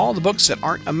review all the books that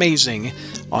aren't amazing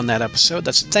on that episode.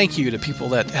 That's a thank you to people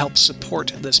that help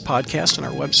support this podcast on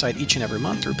our website each and every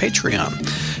month through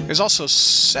Patreon. There's also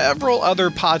several other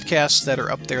podcasts that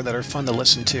are up there that are fun to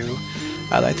listen to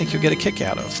that I think you'll get a kick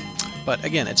out of. But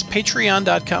again, it's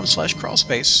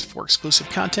patreon.com/crawlspace for exclusive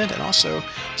content and also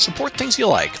support things you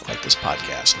like this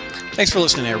podcast. Thanks for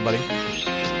listening, everybody.